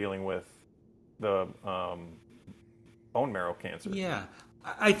only are dealing with the bone marrow cancer. Yeah.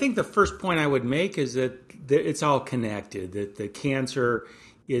 I think the first point I would make is that it's all connected, that the cancer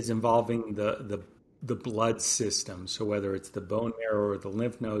is involving the blood system. So whether it's the bone marrow or the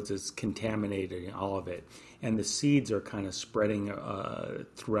lymph nodes, it's contaminating all of it. And the seeds are kind of spreading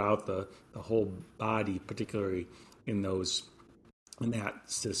throughout the whole body, particularly in that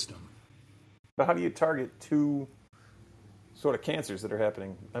system. But how do you target two sort of cancers that are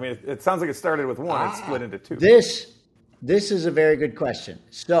happening? I mean, it sounds like it started with one and split into two. This is a very good question.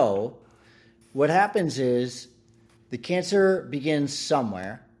 So what happens is the cancer begins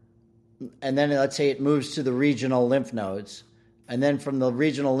somewhere, and then let's say it moves to the regional lymph nodes, and then from the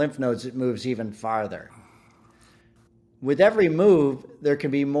regional lymph nodes it moves even farther. With every move, there can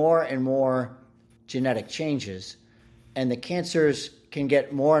be more and more genetic changes, and the cancers can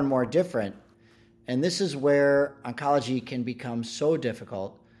get more and more different. And this is where oncology can become so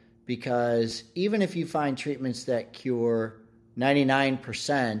difficult, because even if you find treatments that cure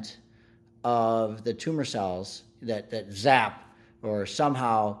 99% of the tumor cells, that zap or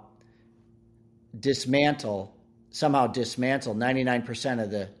somehow dismantle 99%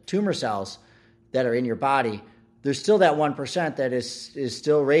 of the tumor cells that are in your body, there's still that 1% that is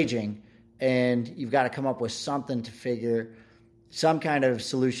still raging, and you've got to come up with something to figure some kind of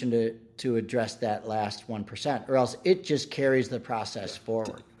solution to address that last 1%, or else it just carries the process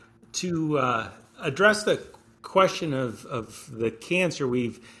forward. To address the question of the cancer,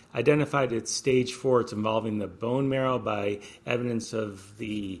 we've identified it's stage 4. It's involving the bone marrow by evidence of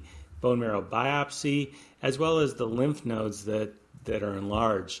the bone marrow biopsy, as well as the lymph nodes that are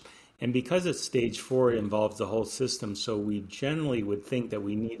enlarged. And because it's stage 4, it involves the whole system, so we generally would think that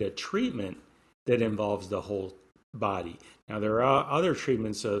we need a treatment that involves the whole body. Now, there are other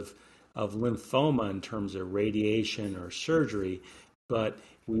treatments of lymphoma in terms of radiation or surgery, but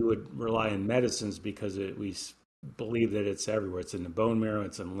we would rely on medicines because we believe that it's everywhere. It's in the bone marrow,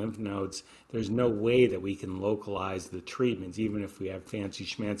 it's in lymph nodes. There's no way that we can localize the treatments. Even if we have fancy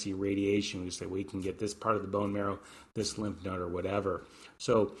schmancy radiation, we say we can get this part of the bone marrow, this lymph node, or whatever.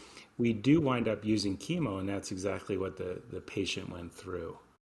 So we do wind up using chemo, and that's exactly what the patient went through.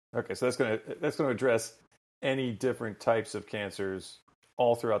 Okay, so that's going to address any different types of cancers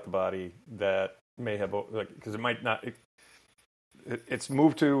all throughout the body that may have, because it might not. It's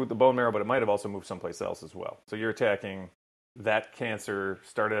moved to the bone marrow, but it might have also moved someplace else as well. So you're attacking that cancer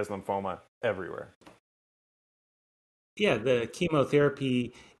started as lymphoma everywhere. Yeah, the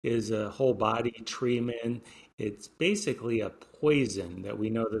chemotherapy is a whole body treatment. It's basically a poison that we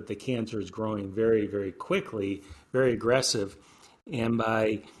know that the cancer is growing very, very quickly, very aggressive. And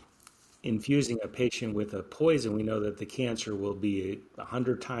by infusing a patient with a poison, we know that the cancer will be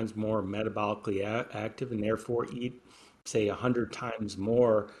 100 times more metabolically active and therefore eat, say, 100 times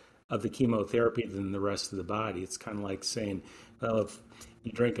more of the chemotherapy than the rest of the body. It's kind of like saying, well, if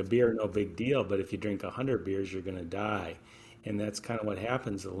you drink a beer, no big deal, but if you drink 100 beers, you're going to die. And that's kind of what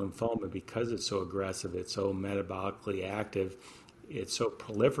happens to lymphoma. Because it's so aggressive, it's so metabolically active, it's so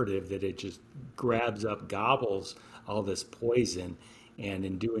proliferative that it just grabs up, gobbles all this poison, and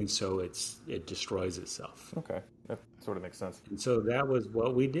in doing so, it destroys itself. Okay, that sort of makes sense. And so that was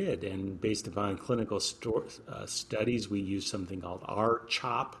what we did. And based upon clinical studies, we used something called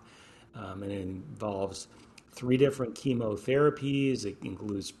R-CHOP, and it involves 3 different chemotherapies. It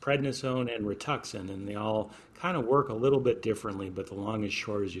includes prednisone and Rituxan, and they all kind of work a little bit differently, but the long and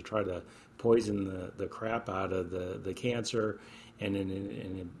short is you try to poison the crap out of the cancer, and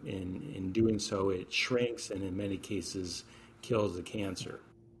in doing so, it shrinks, and in many cases, kills the cancer.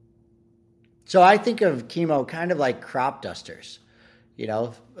 So I think of chemo kind of like crop dusters,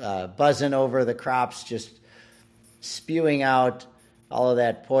 buzzing over the crops, just spewing out all of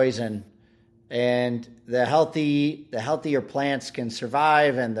that poison. And the healthier plants can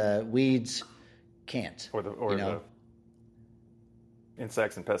survive, and the weeds can't. Or the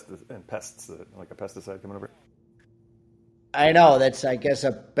insects and pests, like a pesticide coming over. I know that's, I guess,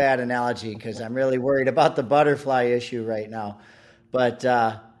 a bad analogy because I'm really worried about the butterfly issue right now. But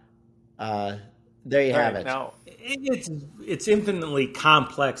there you have it. Now, it's infinitely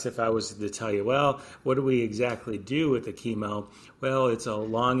complex. If I was to tell you, well, what do we exactly do with the chemo? Well, it's a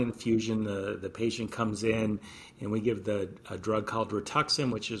long infusion. The patient comes in, and we give a drug called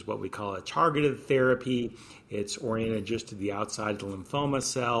Rituxan, which is what we call a targeted therapy. It's oriented just to the outside of the lymphoma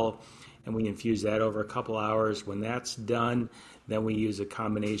cell, and we infuse that over a couple hours. When that's done, then we use a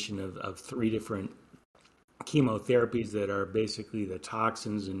combination of 3 different chemotherapies that are basically the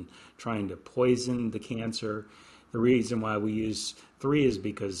toxins and trying to poison the cancer. The reason why we use 3 is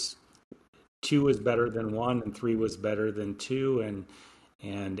because 2 is better than 1 and 3 was better than 2,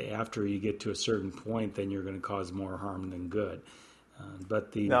 and after you get to a certain point, then you're going to cause more harm than good.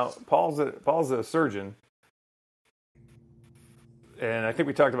 Now Paul's a surgeon, and I think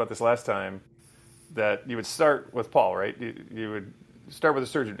we talked about this last time, that you would start with Paul, right? You would start with a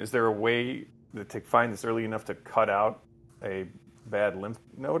surgeon. Is there a way to find this early enough to cut out a bad lymph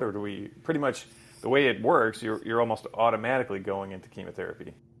node, or do we pretty much, the way it works, you're almost automatically going into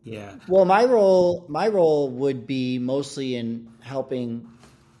chemotherapy? Yeah. Well, my role would be mostly in helping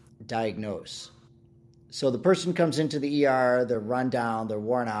diagnose. So the person comes into the ER, they're run down, they're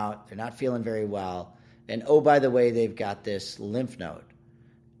worn out, they're not feeling very well, and oh, by the way, they've got this lymph node.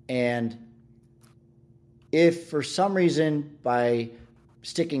 And if for some reason by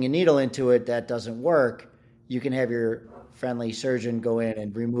sticking a needle into it that doesn't work, you can have your friendly surgeon go in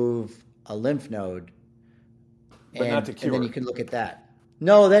and remove a lymph node. But not to cure. And then you can look at that.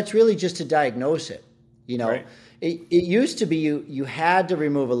 No, that's really just to diagnose it. Right. It used to be you had to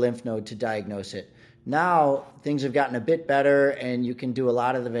remove a lymph node to diagnose it. Now things have gotten a bit better, and you can do a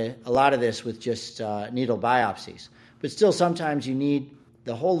lot of this with just needle biopsies. But still, sometimes you need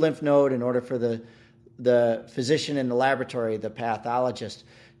the whole lymph node in order for the physician in the laboratory, the pathologist,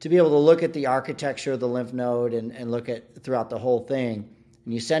 to be able to look at the architecture of the lymph node and look at throughout the whole thing.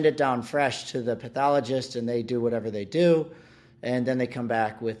 And you send it down fresh to the pathologist, and they do whatever they do, and then they come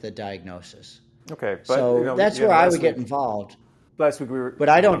back with a diagnosis. Okay, but so that's where I would get involved. Last week we were, but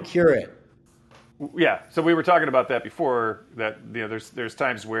I don't cure it. Yeah, so we were talking about that before. That there's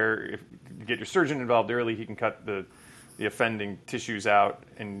times where if you get your surgeon involved early, he can cut the offending tissues out,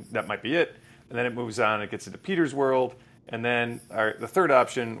 and that might be it. And then it moves on, it gets into Peter's world. And then the third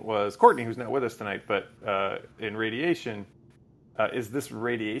option was Courtney, who's not with us tonight, but in radiation. Is this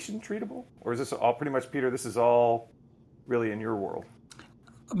radiation treatable? Or is this all pretty much, Peter, this is all really in your world?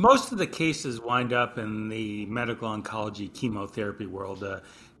 Most of the cases wind up in the medical oncology chemotherapy world.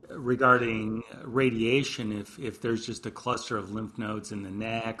 Regarding radiation, if there's just a cluster of lymph nodes in the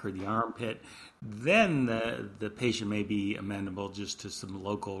neck or the armpit, then the patient may be amenable just to some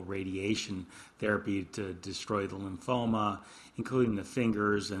local radiation therapy to destroy the lymphoma, including the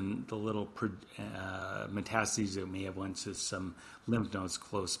fingers and the little metastases that may have went to some lymph nodes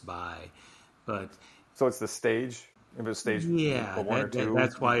close by. But so it's the stage. If it's stage 1 or 2.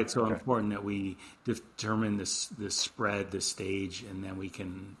 That's why it's so important that we determine the spread, the stage, and then we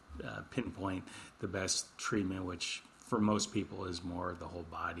can pinpoint the best treatment, which for most people is more the whole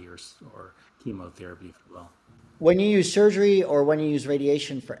body or chemotherapy, if you will. When you use surgery or when you use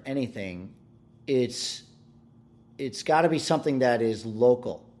radiation for anything, it's got to be something that is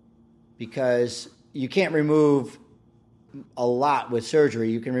local, because you can't remove a lot with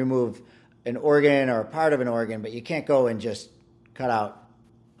surgery. You can remove an organ or a part of an organ, but you can't go and just cut out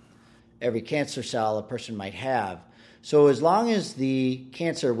every cancer cell a person might have. So as long as the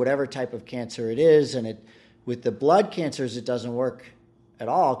cancer, whatever type of cancer it is, and with the blood cancers, it doesn't work at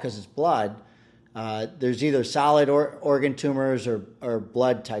all because it's blood. There's either solid organ tumors or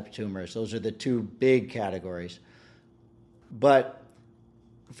blood type tumors. Those are the 2 big categories. But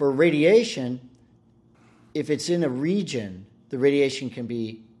for radiation, if it's in a region, the radiation can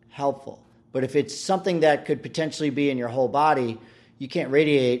be helpful. But if it's something that could potentially be in your whole body, you can't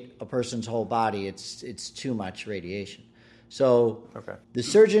radiate a person's whole body. It's too much radiation. So The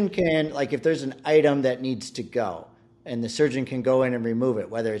surgeon can, like if there's an item that needs to go, and the surgeon can go in and remove it,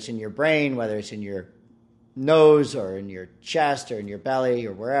 whether it's in your brain, whether it's in your nose or in your chest or in your belly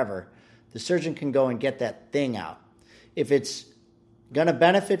or wherever, the surgeon can go and get that thing out. If it's going to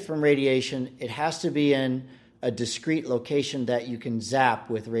benefit from radiation, it has to be in a discrete location that you can zap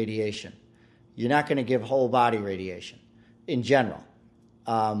with radiation. you're not going to give whole body radiation in general.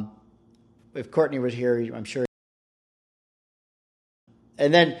 If Courtney was here, I'm sure.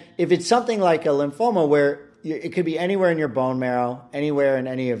 And then if it's something like a lymphoma where it could be anywhere in your bone marrow, anywhere in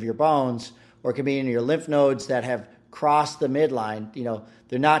any of your bones, or it could be in your lymph nodes that have crossed the midline,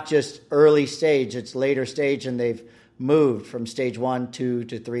 they're not just early stage, it's later stage, and they've moved from stage 1, 2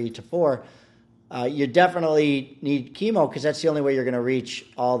 to 3 to 4. You definitely need chemo because that's the only way you're going to reach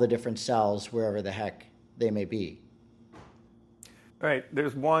all the different cells wherever the heck they may be. All right.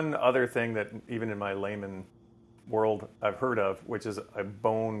 There's one other thing that even in my layman world I've heard of, which is a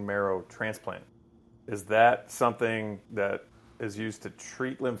bone marrow transplant. Is that something that is used to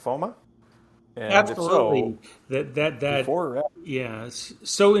treat lymphoma? And Absolutely. If so, before or after? Yes.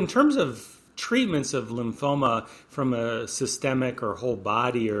 So in terms of treatments of lymphoma from a systemic or whole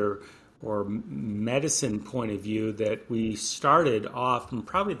body or medicine point of view, that we started off in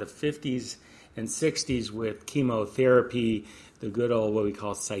probably the 50s and 60s with chemotherapy, the good old what we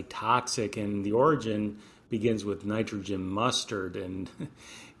call cytoxic, and the origin begins with nitrogen mustard and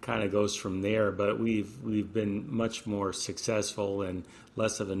kind of goes from there. But we've been much more successful and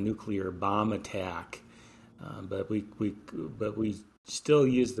less of a nuclear bomb attack. But we still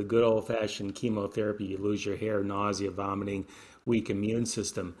use the good old fashioned chemotherapy. You lose your hair, nausea, vomiting, weak immune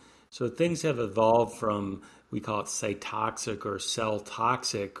system. So things have evolved from, we call it cytoxic or cell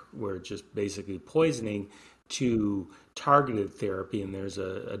toxic, where it's just basically poisoning, to targeted therapy. And there's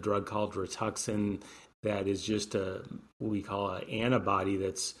a drug called Rituxan that is just what we call an antibody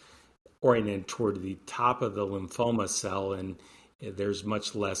that's oriented toward the top of the lymphoma cell, and there's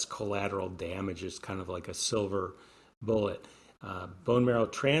much less collateral damage. It's kind of like a silver bullet. Bone marrow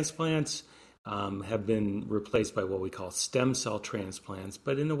transplants have been replaced by what we call stem cell transplants,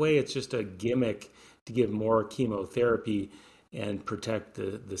 but in a way it's just a gimmick to give more chemotherapy and protect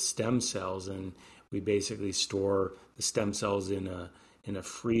the stem cells. And we basically store the stem cells in a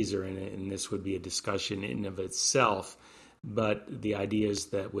freezer, and this would be a discussion in and of itself. But the idea is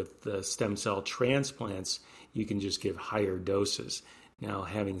that with the stem cell transplants, you can just give higher doses. Now,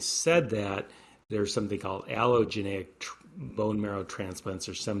 having said that, there's something called allogeneic bone marrow transplants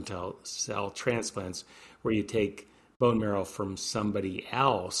or stem cell transplants, where you take bone marrow from somebody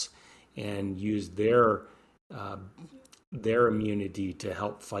else and use their immunity to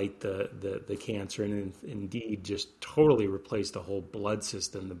help fight the cancer, and indeed just totally replace the whole blood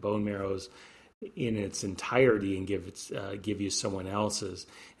system, the bone marrows in its entirety, and give you someone else's.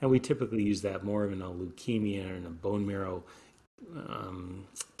 And we typically use that more in a leukemia and a bone marrow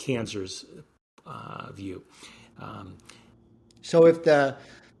cancers view. So if the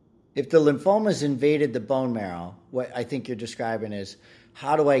lymphomas invaded the bone marrow, what I think you're describing is,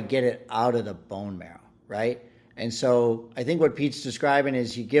 how do I get it out of the bone marrow, right? And so I think what Pete's describing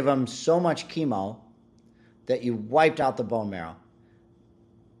is you give them so much chemo that you wiped out the bone marrow.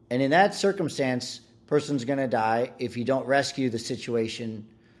 And in that circumstance, person's going to die if you don't rescue the situation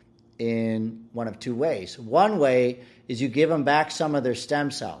in one of two ways. One way is you give them back some of their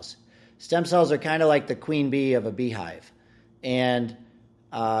stem cells. Stem cells are kind of like the queen bee of a beehive. And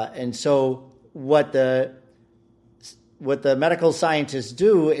so what the medical scientists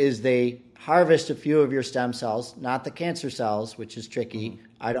do is they harvest a few of your stem cells, not the cancer cells, which is tricky. Mm-hmm.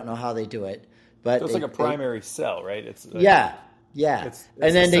 I don't know how they do it, but so it's like a primary cell, right? It's yeah. It's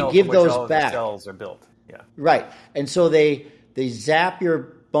and then they give those back. The cells are built. Yeah. Right. And so they zap your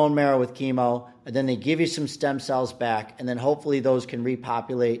bone marrow with chemo, and then they give you some stem cells back, and then hopefully those can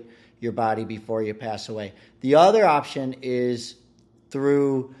repopulate your body before you pass away. The other option is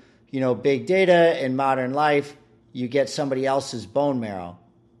through, big data and modern life, you get somebody else's bone marrow,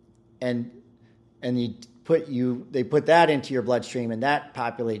 and they put that into your bloodstream, and that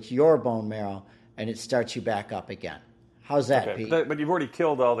populates your bone marrow, and it starts you back up again. How's that, Pete? But you've already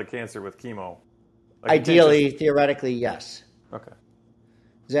killed all the cancer with chemo. Ideally, theoretically, yes. Okay.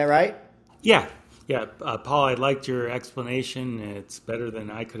 Is that right? Yeah. Paul, I liked your explanation. It's better than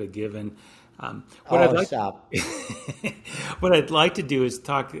I could have given. Stop. What I'd like to do is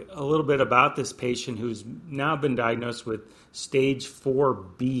talk a little bit about this patient who's now been diagnosed with stage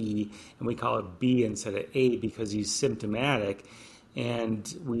 4B, and we call it B instead of A because he's symptomatic.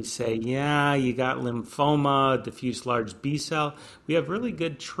 And we say, yeah, you got lymphoma, diffuse large B cell. We have really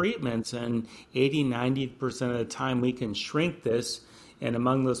good treatments, and 80-90% of the time we can shrink this. And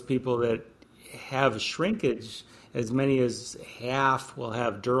among those people that have shrinkage, as many as half will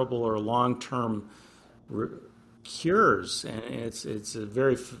have durable or long-term cures. And it's a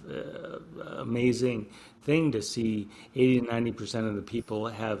very amazing thing to see 80-90% of the people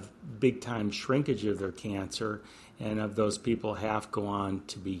have big-time shrinkage of their cancer, and of those people, half go on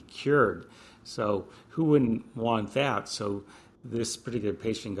to be cured. So who wouldn't want that? So this particular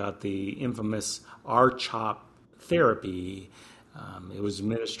patient got the infamous R-CHOP therapy. It was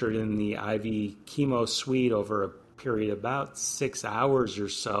administered in the IV chemo suite over a period of about 6 hours or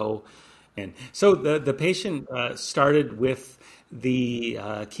so. And so the patient started with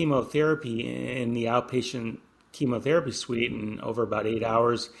the chemotherapy in the outpatient chemotherapy suite, and over about 8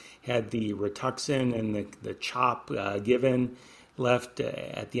 hours had the Rituxan and the CHOP given. Left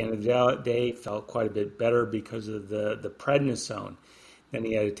at the end of the day, felt quite a bit better because of the prednisone. Then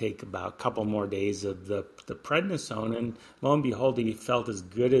he had to take about a couple more days of the prednisone, and lo and behold, he felt as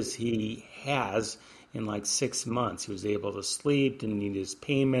good as he has in like 6 months. He was able to sleep, didn't need his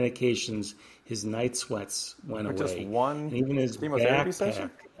pain medications, his night sweats went away. Just one and even his chemotherapy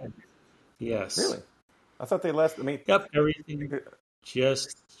session? Yes. Really? I thought they lasted. Yep, everything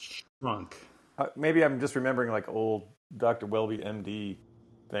just shrunk. Maybe I'm just remembering like old Dr. Welby, MD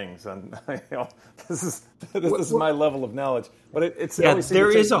things. And this is my level of knowledge. But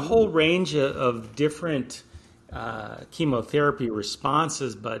there is a whole range of different chemotherapy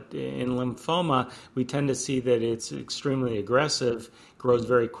responses, but in lymphoma, we tend to see that it's extremely aggressive, grows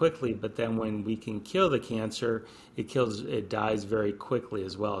very quickly, but then when we can kill the cancer, it dies very quickly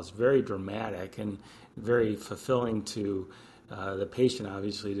as well. It's very dramatic and very fulfilling to the patient,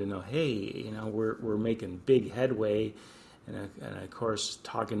 obviously, to know, hey, we're making big headway. And of course,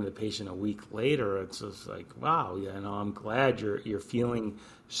 talking to the patient a week later, it's just like, wow, I'm glad you're feeling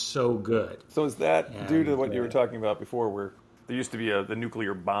so good. So is that due to what you were talking about before, where there used to be the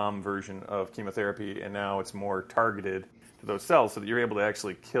nuclear bomb version of chemotherapy, and now it's more targeted to those cells, so that you're able to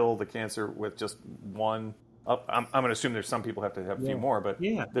actually kill the cancer with just one? I'm going to assume there's some people have to have a few more, but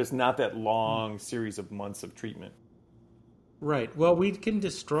there's not that long series of months of treatment. Right. Well, we can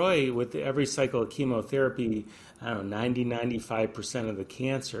destroy with every cycle of chemotherapy, 95% of the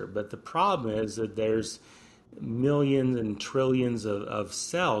cancer. But the problem is that there's millions and trillions of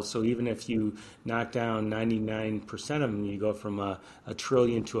cells. So even if you knock down 99% of them, you go from a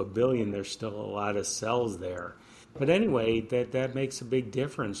trillion to a billion, there's still a lot of cells there. But anyway, that makes a big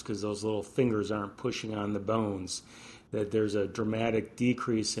difference because those little fingers aren't pushing on the bones. That there's a dramatic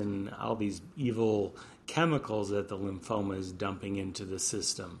decrease in all these evil chemicals that the lymphoma is dumping into the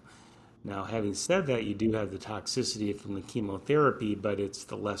system. Now, having said that, you do have the toxicity from the chemotherapy, but it's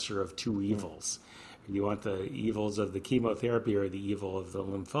the lesser of two evils. You want the evils of the chemotherapy or the evil of the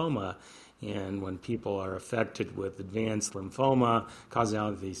lymphoma. And when people are affected with advanced lymphoma, causing all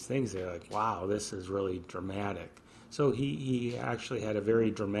of these things, they're like, wow, this is really dramatic. So he actually had a very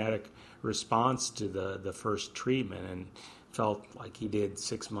dramatic response to the first treatment and felt like he did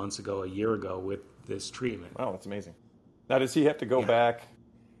 6 months ago, a year ago with this treatment. Wow, that's amazing. Now, does he have to go back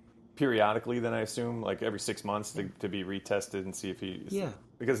periodically then, I assume, like every 6 months to be retested and see if he...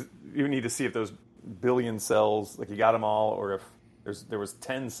 Because you need to see if those billion cells, like you got them all, or if there was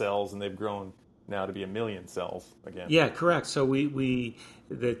 10 cells and they've grown now to be 1 million cells again. Yeah, correct. So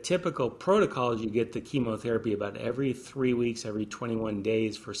the typical protocol is you get the chemotherapy about every 3 weeks, every 21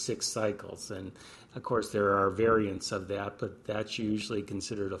 days for 6 cycles. And of course, there are variants of that, but that's usually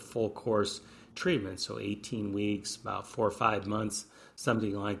considered a full course treatment. So 18 weeks, about 4 or 5 months,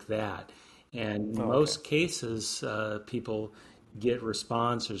 something like that. And in most cases, people get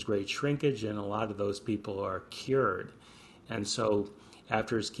response. There's great shrinkage, and a lot of those people are cured. And so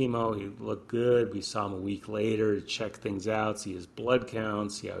after his chemo, he looked good. We saw him a week later to check things out, see his blood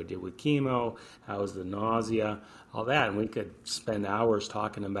count, see how he did with chemo, how was the nausea, all that. And we could spend hours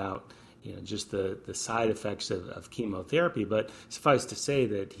talking about just the side effects of chemotherapy. But suffice to say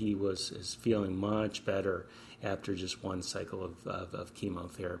that he is feeling much better after just one cycle of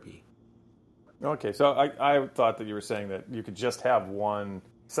chemotherapy. Okay, so I thought that you were saying that you could just have one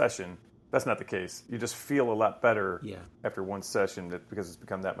session. That's not the case. You just feel a lot better after one session because it's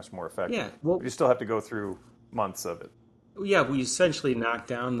become that much more effective. Yeah, well, but you still have to go through months of it. Yeah, we essentially knocked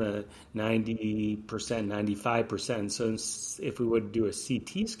down the 90%, 95%. So if we would do a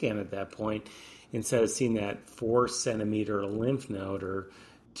CT scan at that point, instead of seeing that 4-centimeter lymph node or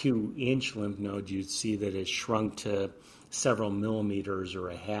 2-inch lymph node, you'd see that it shrunk to several millimeters or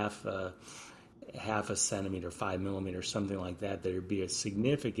a half a centimeter, 5 millimeters, something like that. There'd be a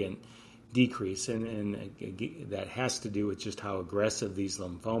significant decrease, and that has to do with just how aggressive these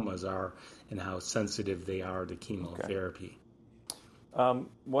lymphomas are and how sensitive they are to chemotherapy.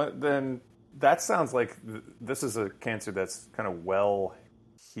 Then that sounds like this is a cancer that's kind of well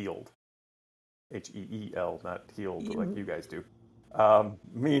healed. HEEL, not healed like you guys do.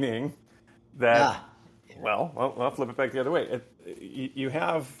 Meaning that, well, I'll flip it back the other way. You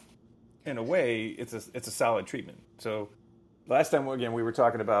have, in a way, it's a solid treatment. So last time, again, we were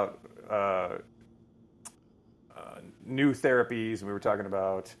talking about new therapies, and we were talking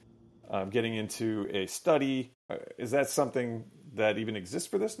about getting into a study. Is that something that even exists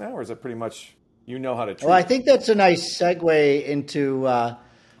for this now, or is it pretty much how to treat? Well, I think that's a nice segue into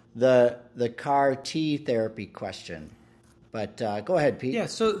the CAR T therapy question. But go ahead, Pete. Yeah,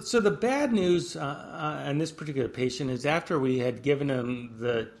 so the bad news on this particular patient is after we had given him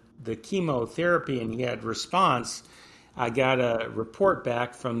the chemotherapy and he had response, I got a report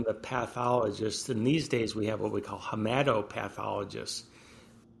back from the pathologist, and these days we have what we call hematopathologists.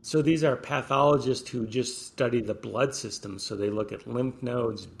 So these are pathologists who just study the blood system. So they look at lymph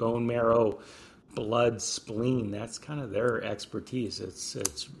nodes, bone marrow, blood, spleen. That's kind of their expertise.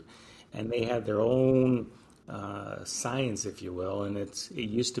 And they have their own science, if you will, and it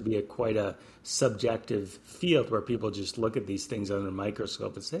used to be quite a subjective field where people just look at these things under a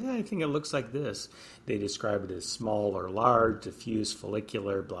microscope and say, hey, I think it looks like this. They describe it as small or large, diffuse,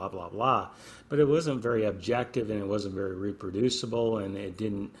 follicular, blah, blah, blah. But it wasn't very objective, and it wasn't very reproducible, and it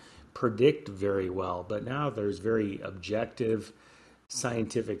didn't predict very well. But now there's very objective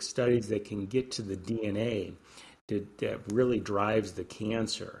scientific studies that can get to the DNA that really drives the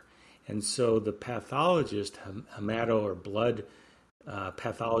cancer. And so the pathologist, hemato or blood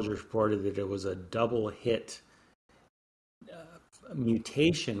pathologist, reported that it was a double hit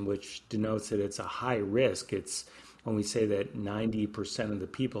mutation, which denotes that it's a high risk. It's when we say that 90% of the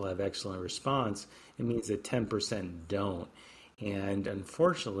people have excellent response, it means that 10% don't. And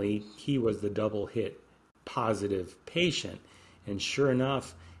unfortunately, he was the double hit positive patient. And sure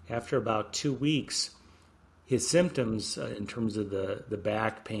enough, after about 2 weeks, his symptoms in terms of the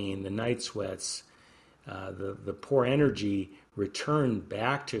back pain, the night sweats, the poor energy returned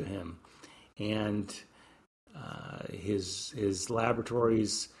back to him. And his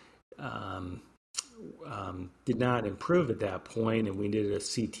laboratories did not improve at that point, and we did a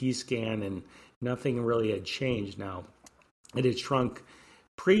CT scan, and nothing really had changed. Now, it had shrunk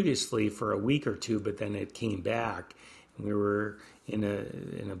previously for a week or two, but then it came back. We were in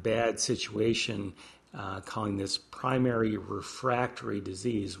a bad situation, calling this primary refractory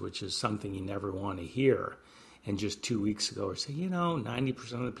disease, which is something you never want to hear. And just 2 weeks ago, we say,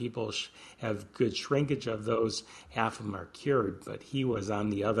 90% of the people have good shrinkage of those, half of them are cured. But he was on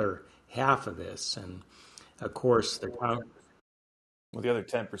the other half of this. And of course, the other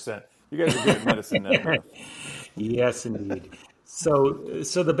 10%. You guys are good at medicine now. Yes, indeed. So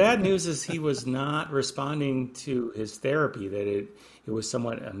the bad news is he was not responding to his therapy, that it was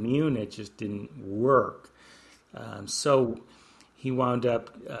somewhat immune, it just didn't work. So he wound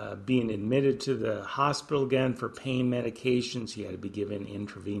up being admitted to the hospital again for pain medications. He had to be given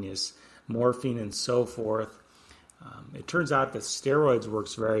intravenous morphine and so forth. It turns out that steroids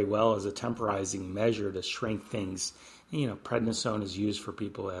works very well as a temporizing measure to shrink things. Prednisone is used for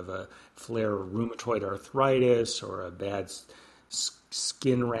people who have a flare of rheumatoid arthritis or a bad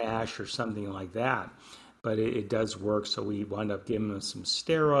skin rash or something like that. But it does work, so we wound up giving him some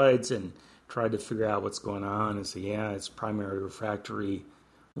steroids and tried to figure out what's going on and say, it's primary refractory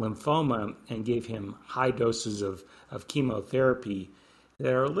lymphoma, and gave him high doses of chemotherapy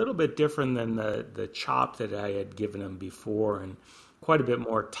that are a little bit different than the CHOP that I had given him before, and quite a bit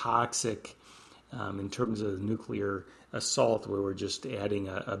more toxic in terms of nuclear assault, where we're just adding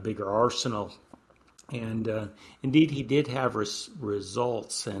a bigger arsenal. And indeed, he did have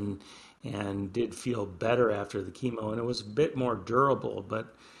results and did feel better after the chemo, and it was a bit more durable.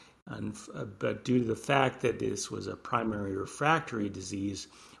 But due to the fact that this was a primary refractory disease,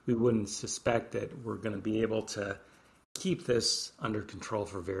 we wouldn't suspect that we're going to be able to keep this under control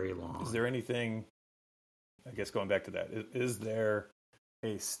for very long. Is there anything, I guess going back to that, is there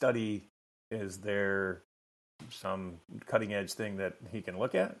a study, is there some cutting edge thing that he can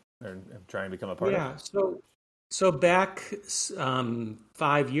look at or try and become a part of? Yeah, so back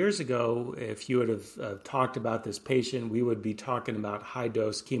 5 years ago, if you would have talked about this patient, we would be talking about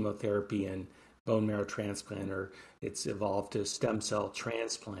high-dose chemotherapy and bone marrow transplant, or it's evolved to stem cell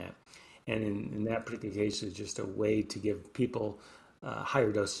transplant. And in that particular case, it's just a way to give people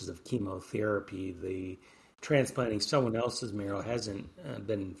higher doses of chemotherapy. The transplanting someone else's marrow hasn't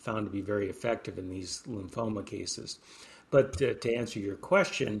been found to be very effective in these lymphoma cases. But to answer your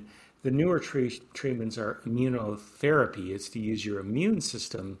question, the newer treatments are immunotherapy. It's to use your immune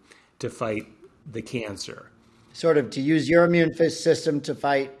system to fight the cancer. Sort of to use your immune system to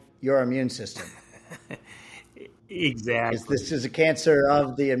fight your immune system. Exactly. This is a cancer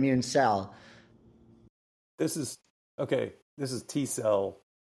of the immune cell. This is T cell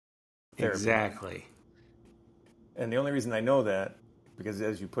therapy. Exactly. And the only reason I know that, because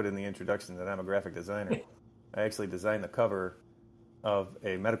as you put in the introduction that I'm a graphic designer, I actually designed the cover of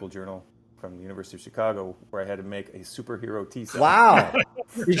a medical journal from the University of Chicago where I had to make a superhero T-cell. Wow.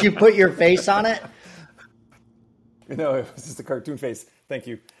 Did you put your face on it? No, it was just a cartoon face. Thank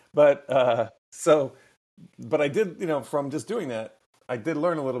you. But but I did, from just doing that, I did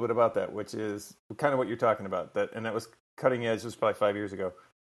learn a little bit about that, which is kind of what you're talking about. And that was cutting edge. This was probably 5 years ago.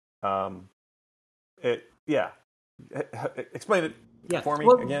 Explain it for me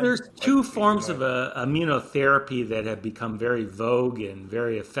again. There's two forms of immunotherapy that have become very vogue and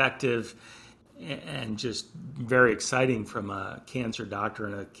very effective and just very exciting from a cancer doctor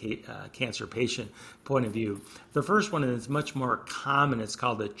and a cancer patient point of view. The first one is much more common. It's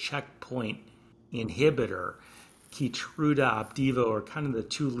called a checkpoint inhibitor. Keytruda, Opdivo are kind of the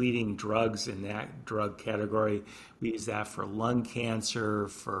two leading drugs in that drug category. We use that for lung cancer,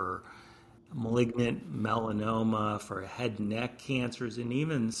 for malignant melanoma, for head and neck cancers, and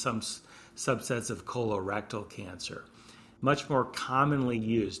even some subsets of colorectal cancer. Much more commonly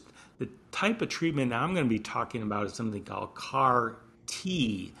used. The type of treatment I'm going to be talking about is something called CAR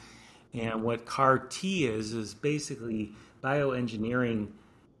T. And what CAR T is basically bioengineering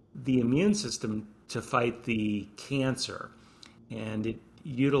the immune system to fight the cancer. And it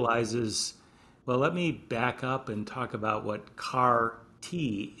utilizes, well, let me back up and talk about what CAR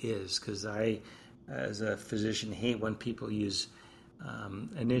T is, because I, as a physician, hate when people use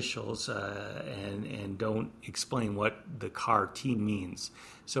initials and don't explain what the CAR T means.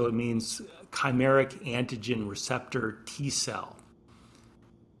 So it means chimeric antigen receptor T cell.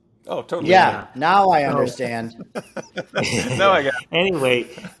 Oh, totally. Yeah, now I understand. No, I got it. Anyway,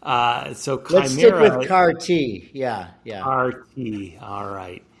 so chimera. Let's stick with CAR T. Yeah. CAR T, all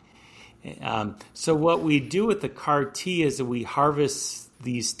right. So what we do with the CAR T is that we harvest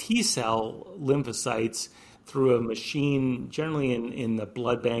these T cell lymphocytes through a machine, generally in the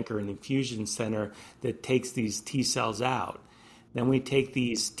blood bank or an infusion center, that takes these T cells out. Then we take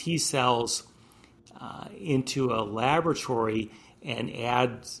these T cells into a laboratory and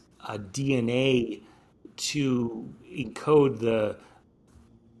add a DNA to encode the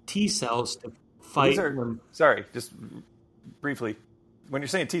T cells to fight them. Sorry, just briefly. When you're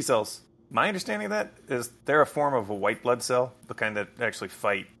saying T cells, my understanding of that is they're a form of a white blood cell, the kind that actually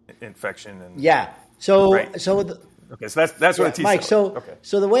fight infection. And yeah. So, right? Okay, so that's what a T cell Mike, is.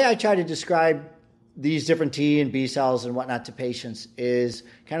 So the way I try to describe these different T and B cells and whatnot to patients is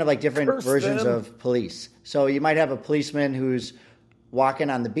kind of like different versions of police. So you might have a policeman who's walking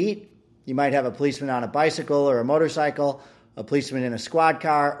on the beat. You might have a policeman on a bicycle or a motorcycle, a policeman in a squad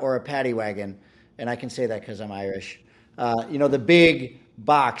car or a paddy wagon. And I can say that because I'm Irish. The big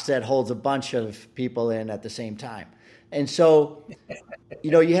box that holds a bunch of people in at the same time. And so,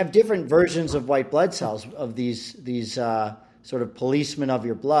 you have different versions of white blood cells, of these sort of policemen of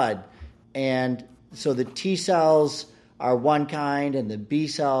your blood. And so the T cells are one kind and the B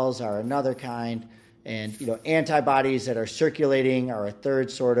cells are another kind. And, antibodies that are circulating are a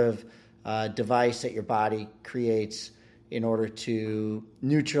third sort of device that your body creates in order to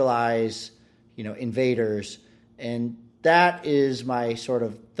neutralize, invaders. And that is my sort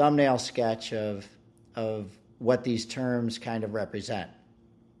of thumbnail sketch of what these terms kind of represent.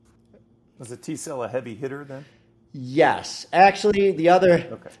 Was a T cell a heavy hitter then? Yes. Actually, the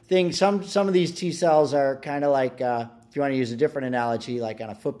other thing, some of these T cells are kind of like, if you want to use a different analogy, like on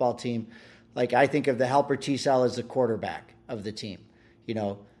a football team, like I think of the helper T cell as the quarterback of the team,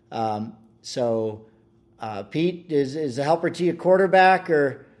 So, Pete, is the helper T a quarterback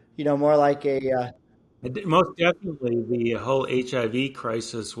or, more like a... Most definitely, the whole HIV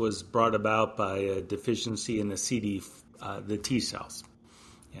crisis was brought about by a deficiency in the T cells.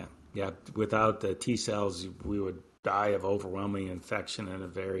 Yeah. Without the T cells, we would die of overwhelming infection in a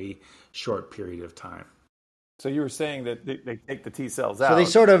very short period of time. So you were saying that they take the T cells out. So they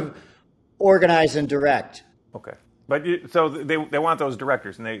sort of organize and direct. Okay, but so they want those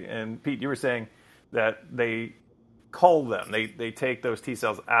directors, and Pete, you were saying that they cull them. They take those T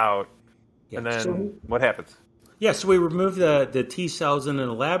cells out. Yeah. And then what happens? Yeah, so we remove the T cells in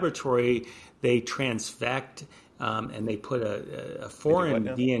a laboratory. They transfect, and they put a foreign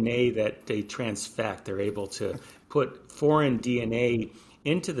DNA that they transfect. They're able to put foreign DNA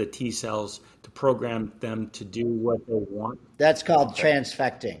into the T cells to program them to do what they want. That's called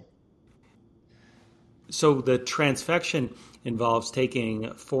transfecting. So the transfection involves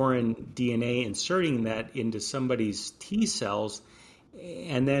taking foreign DNA, inserting that into somebody's T cells,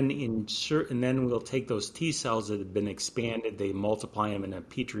 and then we'll take those T cells that have been expanded, they multiply them in a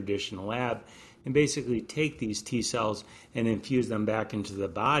petri dish in a lab, and basically take these T cells and infuse them back into the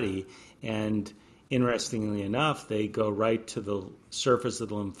body. And interestingly enough, they go right to the surface of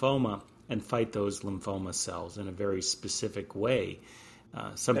the lymphoma and fight those lymphoma cells in a very specific way.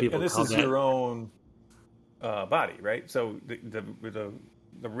 Some people and this call is that your own body, right? So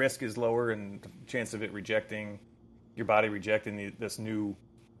the risk is lower, and the chance of it rejecting your body rejecting this new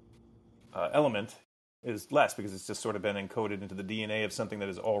element is less because it's just sort of been encoded into the DNA of something that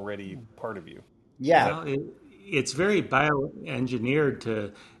is already part of you. Yeah. Well, it's very bioengineered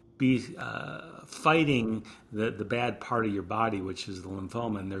to be fighting the bad part of your body, which is the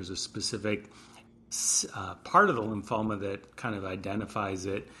lymphoma. And there's a specific part of the lymphoma that kind of identifies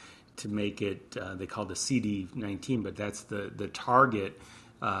it to make it, they call the CD19, but that's the target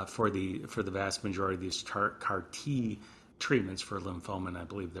for the vast majority of these CAR T treatments for lymphoma. And I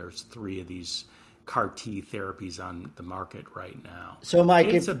believe there's 3 of these CAR T therapies on the market right now. So, Mike,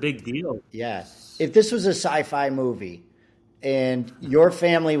 it's a big deal. Yeah. If this was a sci-fi movie and your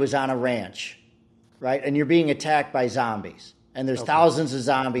family was on a ranch, right, and you're being attacked by zombies, and there's thousands of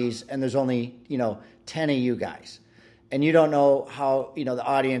zombies, and there's only, 10 of you guys, and you don't know how, the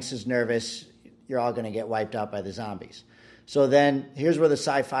audience is nervous, you're all going to get wiped out by the zombies. So then here's where the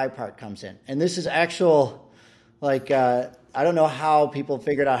sci-fi part comes in. And this is actual, I don't know how people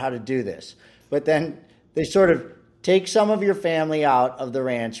figured out how to do this. But then they sort of take some of your family out of the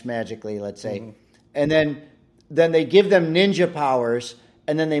ranch magically, let's say, and then they give them ninja powers,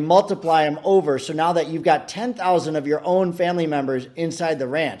 and then they multiply them over. So now that you've got 10,000 of your own family members inside the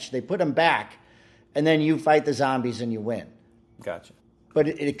ranch, they put them back, and then you fight the zombies and you win. Gotcha. But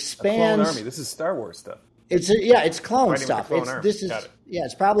it expands. A clone army. This is Star Wars stuff. It's clone Fighting stuff. with the clone army.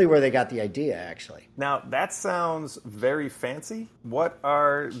 It's probably where they got the idea, actually. Now that sounds very fancy. What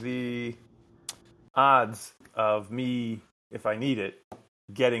are the odds of me, if I need it,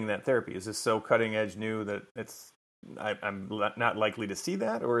 getting that therapy? Is this so cutting edge new that I'm not likely to see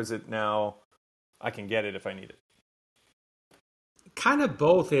that, or is it now I can get it if I need it? Kind of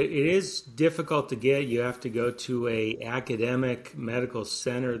both. It is difficult to get. You have to go to a academic medical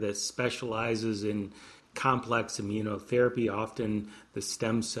center that specializes in complex immunotherapy. Often the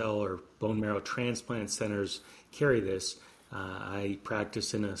stem cell or bone marrow transplant centers carry this. I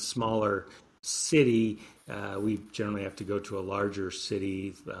practice in a smaller city. We generally have to go to a larger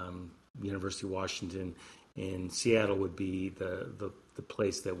city. University of Washington in Seattle would be the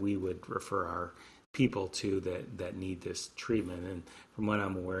place that we would refer our people to that need this treatment. And from what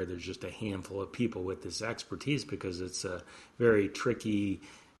I'm aware, there's just a handful of people with this expertise because it's a very tricky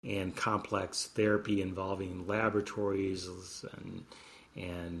and complex therapy involving laboratories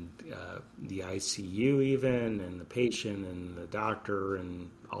and the ICU even, and the patient and the doctor, and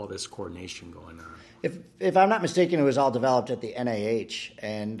all this coordination going on. If I'm not mistaken, it was all developed at the NIH,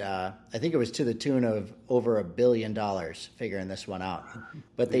 and I think it was to the tune of over $1 billion figuring this one out.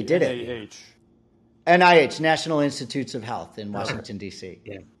 But they did it. NIH, National Institutes of Health in Washington, D.C.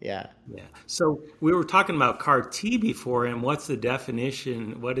 Yeah. So we were talking about CAR T before, and what's the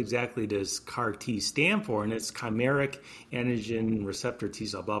definition? What exactly does CAR T stand for? And it's chimeric antigen receptor T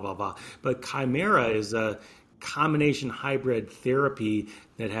cell, blah, blah, blah. But chimera is a combination hybrid therapy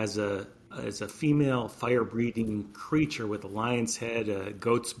that has a female fire-breathing creature with a lion's head, a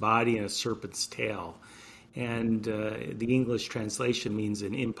goat's body, and a serpent's tail. And the English translation means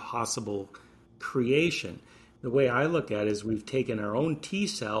an impossible creation. The way I look at it is we've taken our own T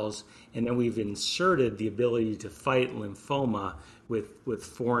cells and then we've inserted the ability to fight lymphoma with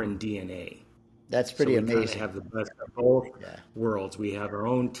foreign DNA. That's pretty amazing. We have the best of both worlds. We have our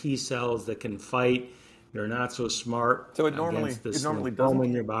own T cells that can fight. They're not so smart. So it normally doesn't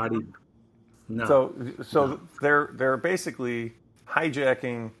in your body. No. So they're basically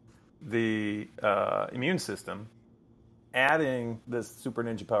hijacking the immune system, adding this super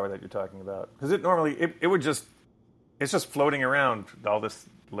ninja power that you're talking about, because it would just, it's just floating around, all this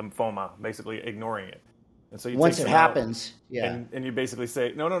lymphoma, basically ignoring it. And so once it happens, and you basically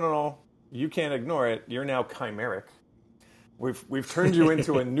say, no, you can't ignore it. You're now chimeric. We've turned you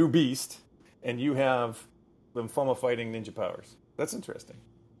into a new beast, and you have lymphoma fighting ninja powers. That's interesting.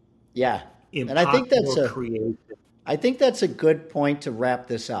 Yeah, and I think that's a good point to wrap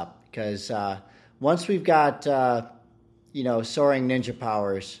this up, because once we've got soaring ninja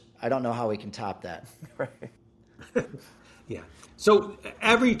powers, I don't know how we can top that. Right. Yeah. So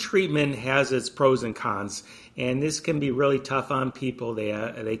every treatment has its pros and cons, and this can be really tough on people.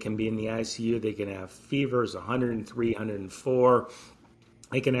 They can be in the ICU. They can have fevers, 103, 104.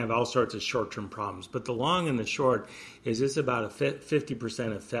 They can have all sorts of short-term problems. But the long and the short is it's about a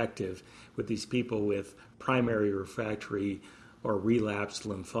 50% effective with these people with primary refractory or relapsed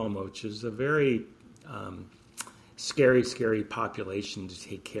lymphoma, which is a very scary, scary population to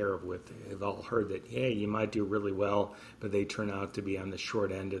take care of with. They've all heard that, hey, you might do really well, but they turn out to be on the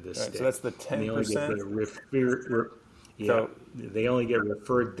short end of the stick. So that's the 10%? They only get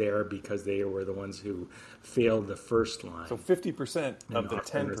referred there because they were the ones who failed the first line. So 50% of the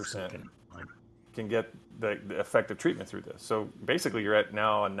 10% can get the effective treatment through this. So basically you're at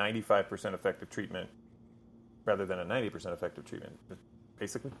now a 95% effective treatment rather than a 90% effective treatment,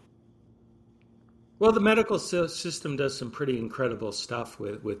 basically. Well, the medical system does some pretty incredible stuff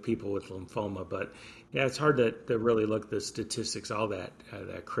with people with lymphoma, but yeah, it's hard to really look at the statistics all that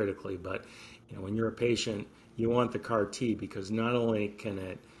critically. But when you're a patient, you want the CAR T because not only can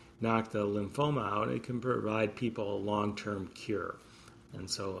it knock the lymphoma out, it can provide people a long-term cure. And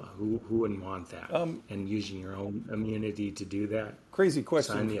so who wouldn't want that? And using your own immunity to do that? Crazy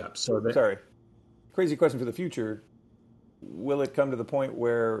question. Sign me up. Crazy question for the future. Will it come to the point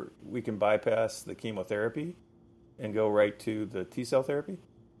where we can bypass the chemotherapy and go right to the T-cell therapy?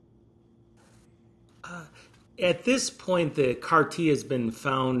 At this point, the CAR T has been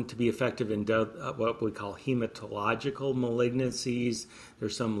found to be effective in what we call hematological malignancies.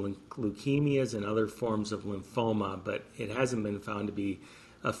 There's some leukemias and other forms of lymphoma, but it hasn't been found to be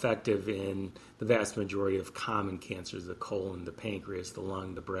effective in the vast majority of common cancers, the colon, the pancreas, the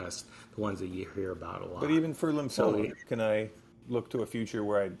lung, the breast, the ones that you hear about a lot. But even for lymphoma, can I look to a future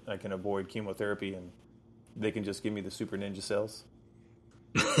where I can avoid chemotherapy and they can just give me the super ninja cells?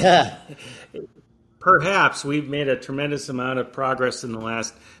 Perhaps. We've made a tremendous amount of progress in the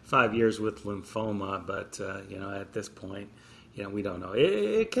last 5 years with lymphoma, but at this point, we don't know.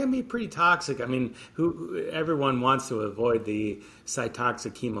 It can be pretty toxic. I mean, everyone wants to avoid the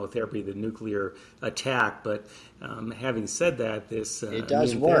cytotoxic chemotherapy, the nuclear attack. But having said that, this it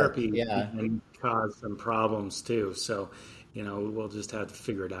does work. Yeah. Can cause some problems too. So, we'll just have to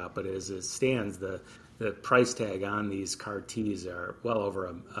figure it out. But as it stands, the price tag on these CAR Ts are well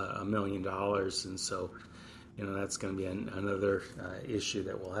over $1 million, and so. That's going to be another issue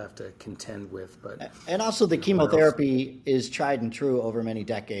that we'll have to contend with. And also the chemotherapy is tried and true over many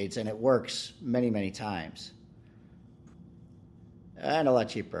decades, and it works many, many times. And a lot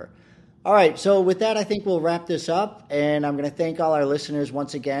cheaper. All right, so with that, I think we'll wrap this up. And I'm going to thank all our listeners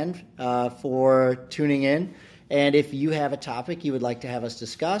once again for tuning in. And if you have a topic you would like to have us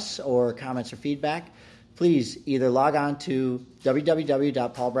discuss or comments or feedback, please either log on to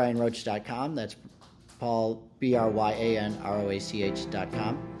www.paulbryanroach.com. That's Paul,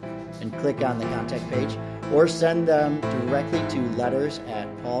 BRYANROACH.com, and click on the contact page, or send them directly to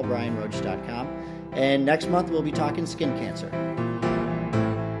letters@paulbryanroach.com. And next month we'll be talking skin cancer.